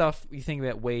the stuff you think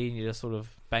about Wii, and you just sort of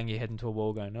bang your head into a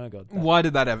wall, going, "No God." Why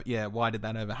did that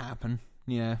ever happen?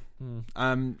 Yeah.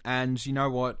 And you know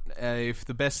what? If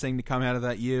the best thing to come out of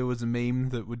that year was a meme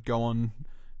that would go on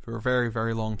for a very,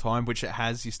 very long time, which it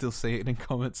has, you still see it in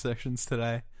comment sections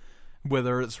today,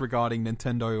 whether it's regarding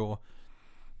Nintendo or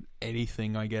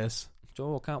anything, I guess.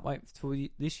 Oh, I can't wait for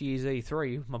this year's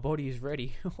E3. My body is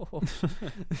ready.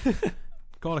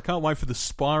 God, I can't wait for the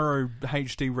Spyro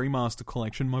HD Remaster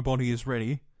Collection. My body is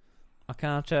ready. I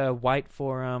can't wait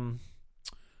for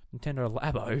Nintendo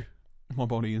Labo. My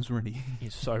body is ready.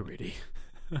 It's so ready.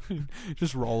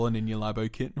 Just rolling in your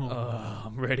Labo kit. Oh,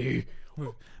 I'm ready.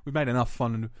 We made enough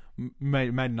fun. Made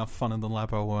enough fun of the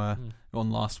Labo on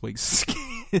last week's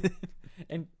skit.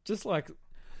 And just like,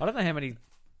 I don't know how many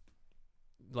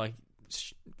like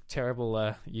terrible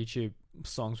YouTube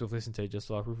songs we've listened to. Just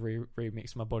like we've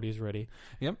remixed "My Body Is Ready."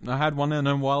 Yep, I had one in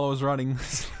and while I was writing.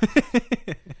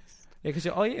 Yeah, because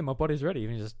my body's ready. You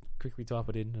can just quickly type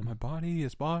it in. And... My body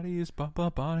is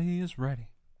ready.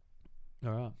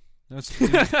 All right.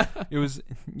 It was,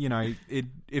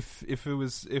 if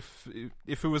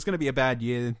it was going to be a bad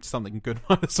year, something good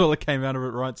might as well came out of it,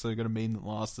 right? So it's going to mean that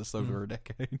last us over a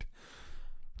decade.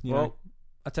 Well,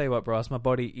 I tell you what, Bryce, my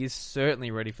body is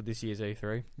certainly ready for this year's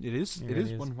E3. It is. It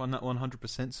is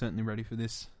 100% certainly ready for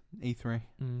this E3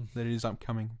 that is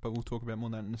upcoming. But we'll talk about more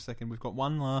of that in a second. We've got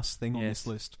one last thing on this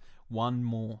list. One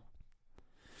more.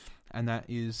 And that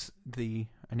is the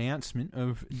announcement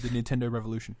of the Nintendo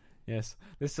Revolution. Yes.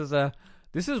 This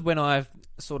is when I've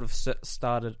sort of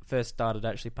first started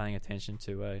actually paying attention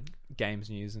to games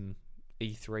news and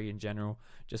E3 in general.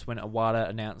 Just when Iwata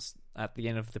announced at the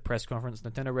end of the press conference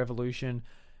Nintendo Revolution,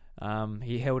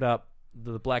 he held up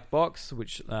the black box,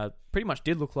 which pretty much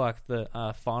did look like the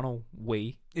final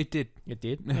Wii. It did.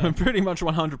 Yeah. Pretty much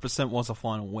 100% was a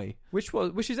final Wii,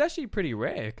 which is actually pretty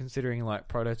rare considering like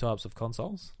prototypes of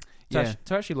consoles. To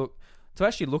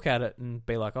actually look at it and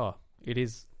be like, oh, it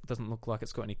doesn't look like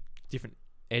it's got any different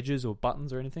edges or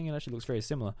buttons or anything. It actually looks very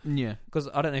similar. Yeah. Because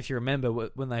I don't know if you remember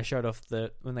when they showed off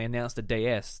when they announced the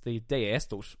DS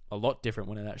looked a lot different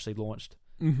when it actually launched.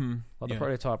 Mm-hmm. Like the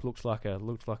prototype looked like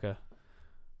a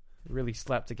really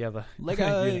slapped together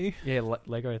Lego.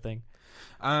 Lego thing.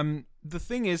 The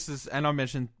thing is, and I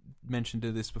mentioned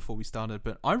this before we started,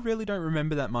 but I really don't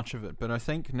remember that much of it. But I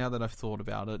think now that I've thought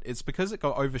about it, it's because it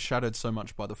got overshadowed so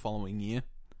much by the following year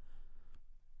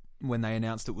when they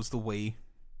announced it was the Wii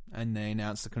and they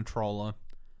announced the controller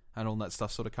and all that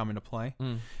stuff sort of come into play.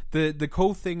 The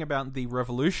cool thing about the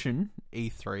Revolution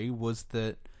E3 was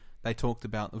that they talked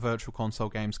about the virtual console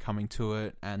games coming to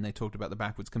it, and they talked about the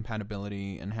backwards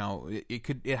compatibility and how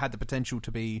it had the potential to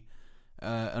be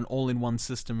an all-in-one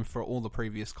system for all the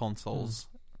previous consoles.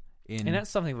 And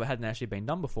that's something that hadn't actually been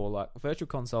done before. Like virtual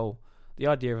console, the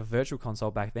idea of a virtual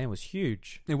console back then was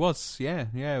huge. It was, yeah,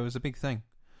 it was a big thing.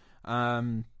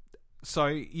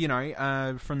 So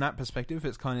from that perspective,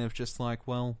 it's kind of just like,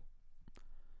 well,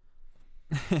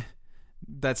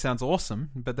 that sounds awesome.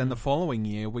 But then the following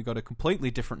year, we got a completely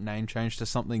different name change to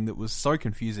something that was so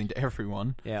confusing to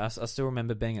everyone. Yeah, I still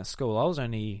remember being at school. I was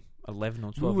only 11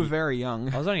 or 12. We were very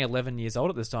young. I was only 11 years old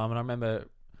at this time, and I remember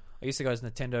I used to go to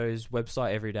Nintendo's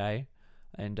website every day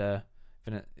and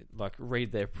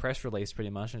read their press release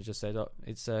pretty much, and it just said, oh,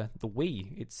 it's the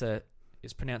Wii.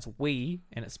 It's pronounced Wii,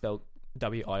 and it's spelled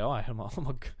Wii. I'm like, oh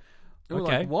my god.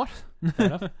 Okay. Like, what? Fair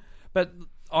enough. But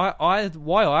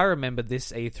why I remember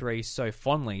this E3 so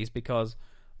fondly is because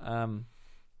I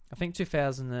think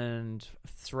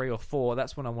 2003 or 4,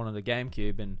 that's when I wanted a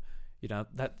GameCube, and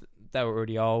that they were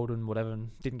already old and whatever,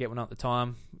 and didn't get one at the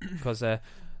time because the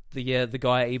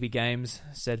guy at EB Games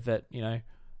said that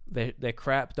they're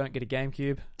crap, don't get a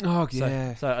GameCube. Oh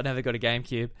yeah. So I never got a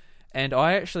GameCube, and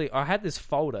I had this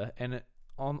folder, and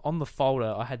on the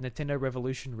folder I had Nintendo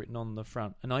Revolution written on the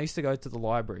front, and I used to go to the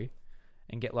library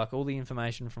and get like all the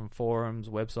information from forums,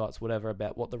 websites, whatever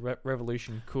about what the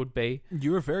Revolution could be.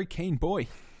 You were a very keen boy.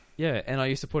 Yeah, and I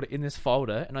used to put it in this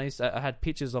folder, and I had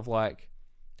pictures of like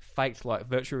faked like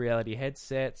virtual reality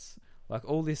headsets, like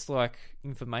all this like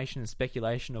information and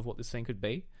speculation of what this thing could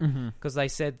be. Because they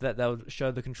said that they would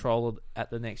show the controller at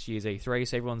the next year's E3,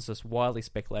 so everyone's just wildly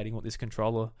speculating what this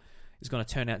controller is going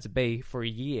to turn out to be for a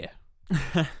year,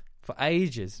 for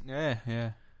ages. Yeah.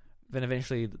 Then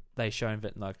eventually they shown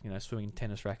that like swinging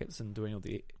tennis rackets and doing all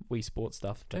the Wii Sports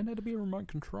stuff. Turned out to be a remote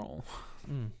control.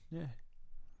 Yeah.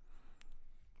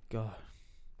 God,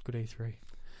 good E3.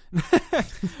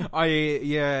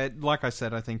 Like I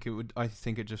said, I think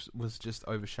it just was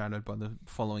overshadowed by the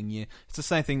following year. It's the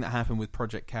same thing that happened with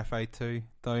Project Cafe too,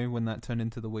 though, when that turned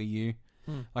into the Wii U.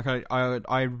 Like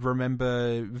I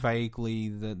remember vaguely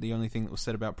that the only thing that was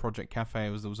said about Project Cafe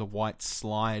was there was a white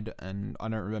slide, and I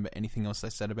don't remember anything else they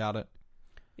said about it.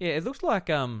 Yeah, it looks like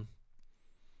from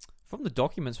the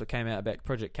documents that came out about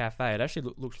Project Cafe, it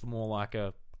actually looks more like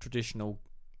a traditional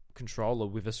controller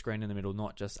with a screen in the middle,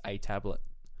 not just a tablet.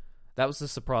 That was a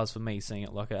surprise for me, seeing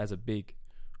it like as a big,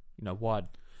 wide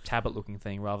tablet-looking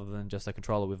thing rather than just a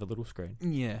controller with a little screen.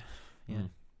 Yeah.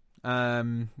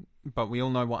 But we all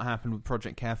know what happened with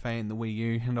Project Cafe and the Wii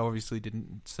U, and obviously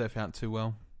didn't surf out too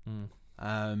well.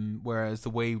 Whereas the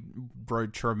Wii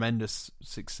rode tremendous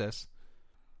success.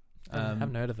 I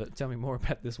haven't heard of it. Tell me more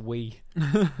about this Wii.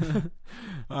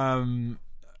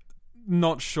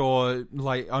 Not sure.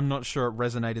 I'm not sure it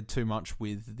resonated too much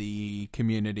with the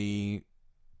community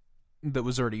that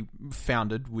was already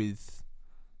founded with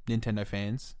Nintendo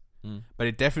fans, but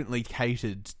it definitely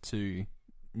catered to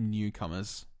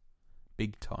newcomers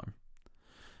big time.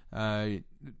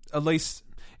 At least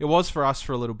it was for us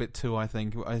for a little bit too, I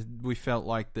think. We felt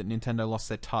like that Nintendo lost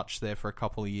their touch there for a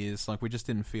couple of years. Like, we just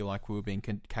didn't feel like we were being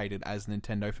catered as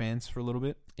Nintendo fans for a little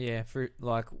bit. Yeah, for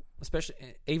like, especially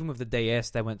even with the DS,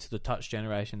 they went to the touch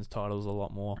generations titles a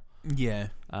lot more. Yeah.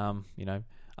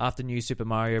 After New Super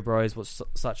Mario Bros. Was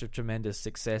such a tremendous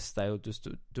success, they were just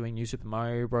doing New Super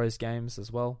Mario Bros. Games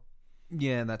as well.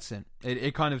 Yeah, that's it.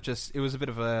 It kind of just, it was a bit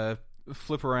of a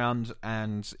flip around,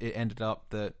 and it ended up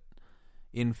that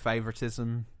in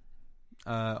favoritism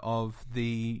of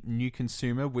the new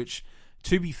consumer, which,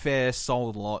 to be fair,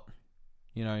 sold a lot.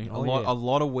 A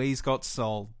lot of Wii's got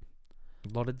sold. A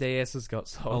lot of DS's got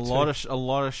sold. A lot of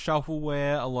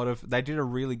shovelware.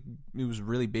 It was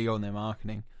really big on their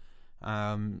marketing.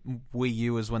 Wii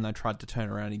U was when they tried to turn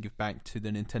around and give back to the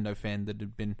Nintendo fan that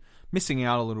had been missing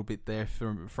out a little bit there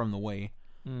from the Wii.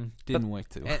 Didn't work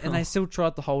too well. And they still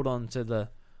tried to hold on to the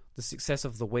success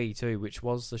of the Wii too, which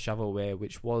was the shovelware,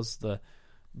 which was the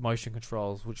motion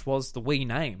controls, which was the Wii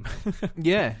name.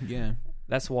 Yeah.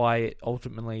 That's why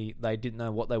ultimately they didn't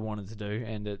know what they wanted to do,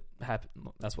 and it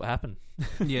happened. That's what happened.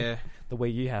 Yeah. The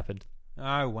Wii U happened.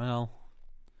 Oh well.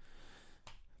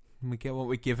 We get what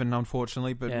we're given,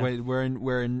 unfortunately, but Yeah.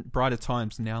 we're in brighter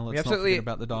times now. Let's not forget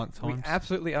about the dark times. We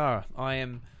absolutely are. I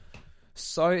am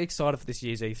so excited for this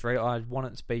year's E3. I want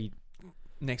it to be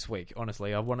next week,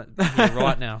 honestly. I want it here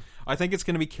right now. I think it's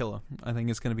going to be killer.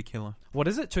 What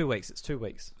is it? 2 weeks? It's 2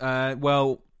 weeks.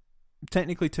 Well,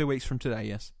 technically 2 weeks from today,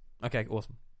 yes. Okay,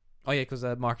 awesome. Oh yeah, because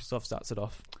Microsoft starts it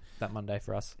off that Monday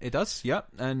for us. It does, yep.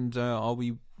 And I'll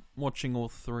be watching all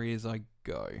three as I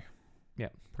go. Yeah.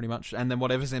 Pretty much. And then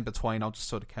whatever's in between, I'll just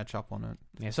sort of catch up on it.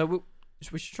 Yeah, so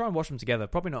we should try and watch them together.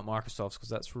 Probably not Microsoft's, because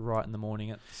that's right in the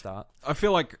morning at the start. I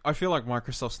feel like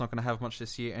Microsoft's not going to have much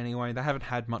this year anyway. They haven't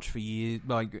had much for years.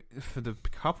 Like, for the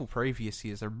couple previous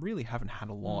years, they really haven't had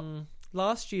a lot.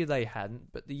 Last year they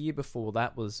hadn't, but the year before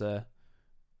that was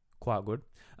quite good.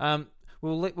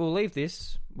 We'll leave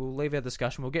this. We'll leave our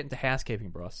discussion. We'll get into housekeeping,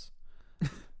 Bryce.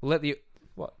 We'll let the...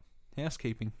 What?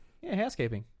 Housekeeping. Yeah,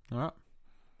 housekeeping. All right.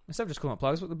 Instead of just calling it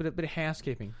plugs, a bit of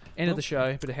housekeeping. End of the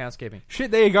show, bit of housekeeping.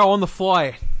 Shit, there you go, on the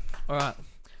fly. All right.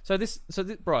 So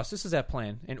Bryce, this is our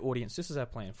plan, and audience, this is our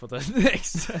plan for the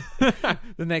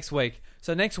next week.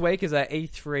 So next week is our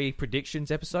E3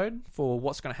 predictions episode for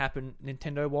what's going to happen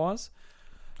Nintendo-wise.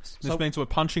 This means we're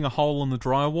punching a hole in the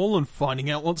drywall and finding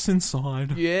out what's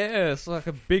inside. Yeah, it's like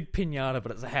a big pinata,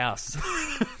 but it's a house.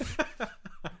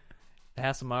 The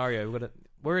House of Mario. We're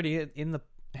already in the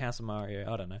House of Mario.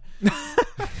 I don't know.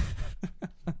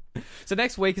 So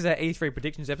next week is our E3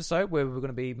 predictions episode, where we're going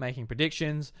to be making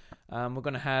predictions. We're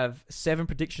going to have 7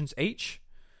 predictions each.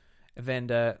 And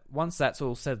then once that's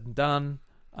all said and done,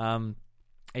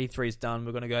 E3 is done,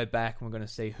 we're going to go back and we're going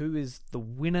to see who is the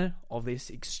winner of this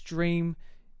extremely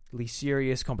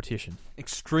serious competition.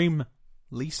 Extremely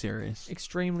serious.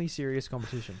 Extremely serious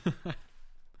competition.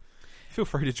 Feel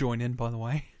free to join in, by the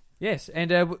way. Yes,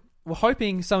 and we're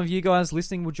hoping some of you guys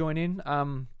listening will join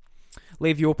in.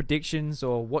 Leave your predictions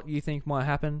or what you think might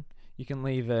happen You can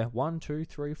leave 1, 2,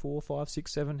 3, 4, 5,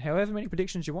 6, 7, however many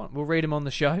predictions you want. We'll read them on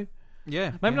the show.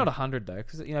 Yeah. Maybe yeah. not 100 though,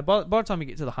 because by the time you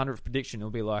get to the 100th prediction,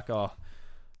 it'll be like, oh,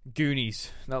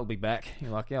 Goonies, that'll be back.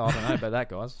 You're like, yeah, I don't know about that,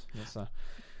 guys. That's,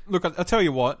 Look, I'll tell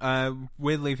you what.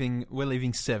 We're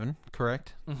leaving 7,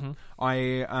 correct?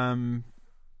 mm-hmm.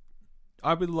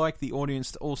 I would like the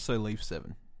audience to also leave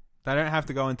 7. They don't have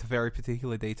to go into very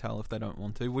particular detail if they don't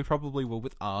want to. We probably will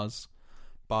with ours,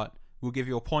 but we'll give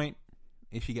you a point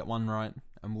if you get one right,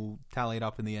 and we'll tally it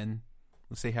up in the end.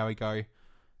 We'll see how we go.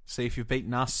 See if you've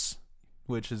beaten us,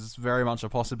 which is very much a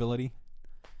possibility.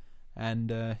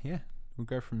 And we'll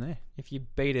go from there. If you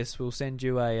beat us, we'll send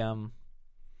you a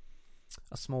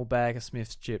small bag of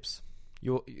Smith's chips.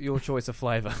 Your choice of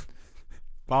flavour.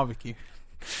 Barbecue.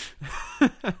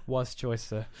 Wise choice,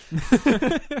 sir.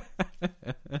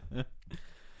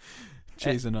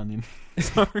 Cheese and onion.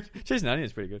 Sorry. Cheese and onion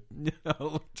is pretty good.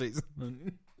 Cheese and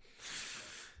onion.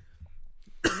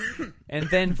 And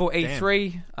then for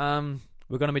E3,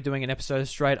 we're going to be doing an episode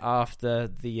straight after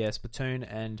the Splatoon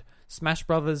and Smash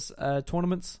Brothers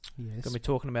tournaments. Yes. Going to be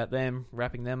talking about them,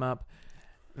 wrapping them up.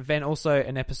 Then also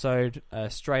an episode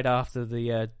straight after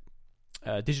the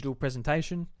digital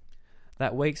presentation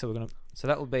that week. So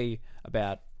that will be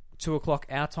about 2:00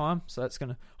 our time. So that's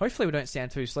gonna. Hopefully, we don't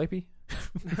sound too sleepy.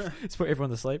 Let's put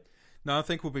everyone to sleep. No, I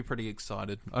think we'll be pretty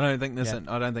excited. I don't think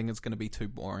it's going to be too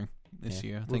boring this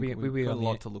year. I think we've got a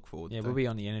lot to look forward to. Yeah, we'll be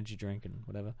on the energy drink and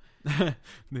whatever.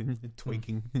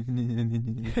 Tweaking.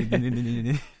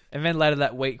 And then later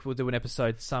that week, we'll do an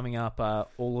episode summing up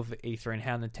all of the E3 and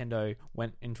how Nintendo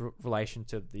went into relation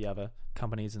to the other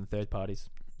companies and third parties.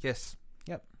 Yes.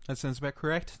 Yep. That sounds about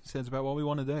correct. Sounds about what we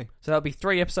want to do. So that'll be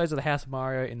 3 episodes of the House of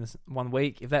Mario in this 1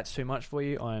 week. If that's too much for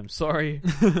you, I am sorry.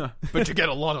 But you get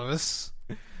a lot of us.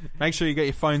 Make sure you get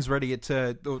your phones ready at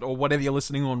or whatever you're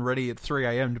listening on ready at 3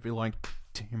 a.m. to be like,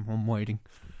 damn, I'm waiting.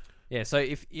 Yeah, so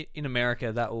if in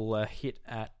America, that will hit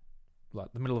at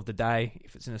like the middle of the day.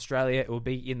 If it's in Australia, it will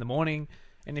be in the morning.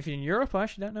 And if you're in Europe, I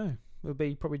actually don't know. It'll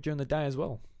be probably during the day as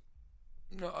well.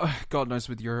 God knows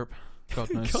with Europe.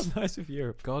 God knows. God knows with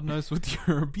Europe. God knows with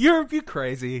Europe. Europe, you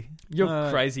crazy.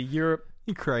 You're crazy. Europe.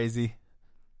 You crazy.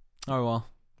 Oh, well.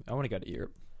 I want to go to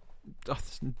Europe.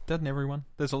 Doesn't everyone?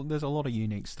 There's a lot of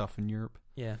unique stuff in Europe.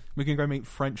 Yeah. We can go meet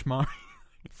French Mario.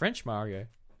 French Mario.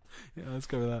 Yeah, let's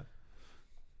go with that.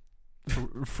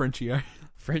 Frenchio.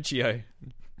 Frenchio.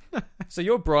 So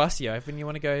you're Brycio when you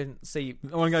want to go and see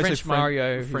French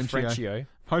Mario who's Frenchio.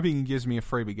 Hoping he gives me a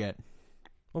free baguette.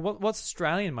 Well, what's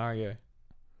Australian Mario?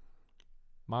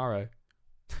 Maro.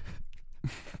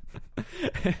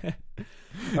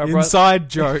 Inside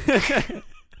joke.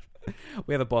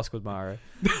 We have a boss called Maro.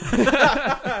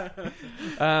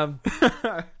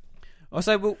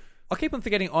 Also, I keep on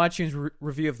forgetting iTunes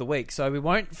review of the week, so we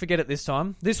won't forget it this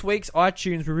time. This week's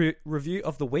iTunes review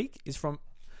of the week is from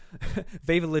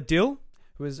Viva Ladil,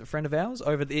 who is a friend of ours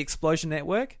over at the Explosion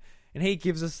Network, and he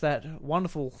gives us that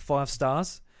wonderful 5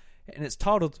 stars, and it's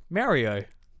titled Mario.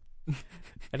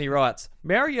 And he writes,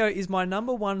 Mario is my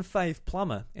number 1 fave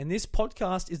plumber, and this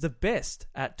podcast is the best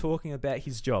at talking about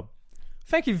his job.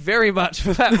 Thank you very much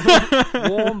for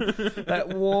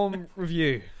that warm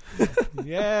review.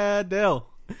 Yeah, Dell.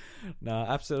 No,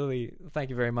 absolutely. Thank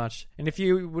you very much. And if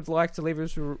you would like to leave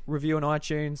us a review on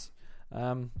iTunes,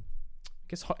 I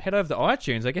guess head over to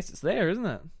iTunes. I guess it's there, isn't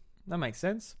it? That makes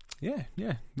sense. Yeah,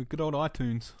 the good old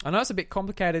iTunes. I know it's a bit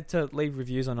complicated to leave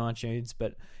reviews on iTunes,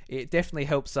 but it definitely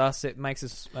helps us. It makes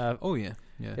us... yeah.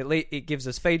 It gives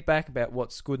us feedback about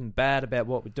what's good and bad about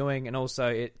what we're doing, and also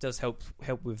it does help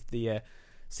with the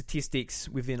statistics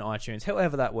within iTunes.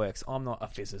 However that works. I'm not a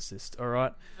physicist, all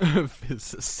right?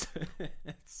 Physicist.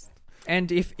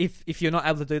 And if you're not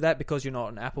able to do that because you're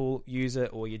not an Apple user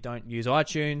or you don't use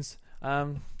iTunes,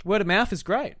 word of mouth is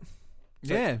great.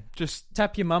 So yeah, just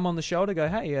tap your mum on the shoulder, go,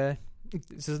 hey,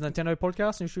 this is a Nintendo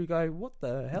podcast, and she'll go, what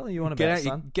the hell are you on about,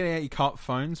 son? Get out your cart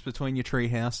phones between your tree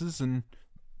houses and,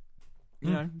 you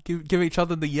know, give each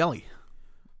other the yelly.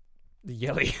 The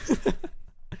yelly.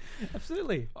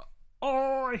 Absolutely.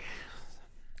 Oi!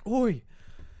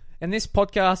 And this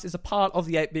podcast is a part of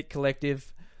the 8-Bit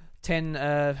Collective. 10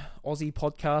 Aussie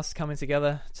podcasts coming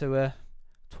together to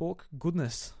talk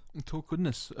goodness. Talk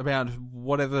goodness about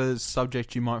whatever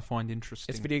subject you might find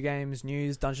interesting. It's video games,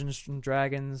 news, Dungeons and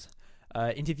Dragons,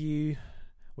 interview,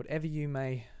 whatever you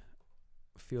may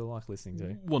feel like listening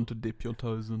to. Want to dip your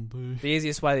toes into. The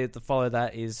easiest way to follow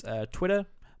that is Twitter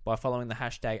by following the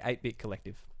hashtag 8-Bit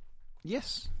Collective.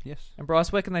 Yes. And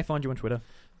Bryce, where can they find you on Twitter?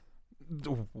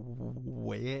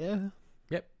 Where?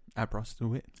 Yep. At Bryce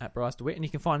DeWitt. At Bryce DeWitt. And you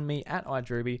can find me at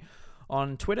iDruby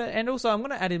on Twitter. And also, I'm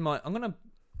going to add in I'm going to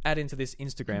add into this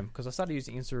Instagram because I started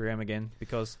using Instagram again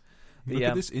because Look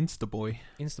at this Insta boy.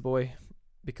 Instaboy,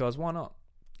 because why not?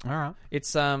 All right.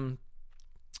 It's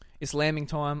lambing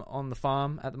time on the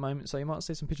farm at the moment, so you might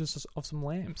see some pictures of some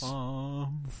lambs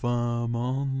Farm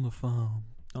on the farm.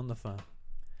 on the farm.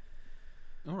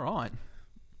 All right.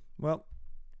 Well,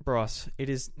 Bryce, it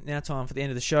is now time for the end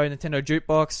of the show, Nintendo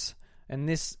Jukebox. And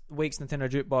this week's Nintendo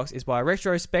Jukebox is by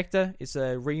Retro Spectre. It's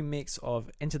a remix of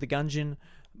Enter the Gungeon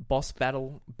Boss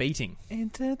Battle Beating.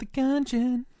 Enter the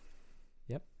Gungeon.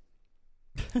 Yep.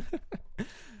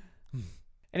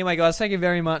 Anyway, guys, thank you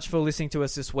very much for listening to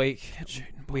us this week.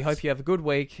 We hope you have a good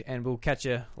week, and we'll catch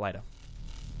you later.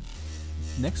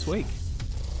 Next week,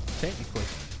 technically.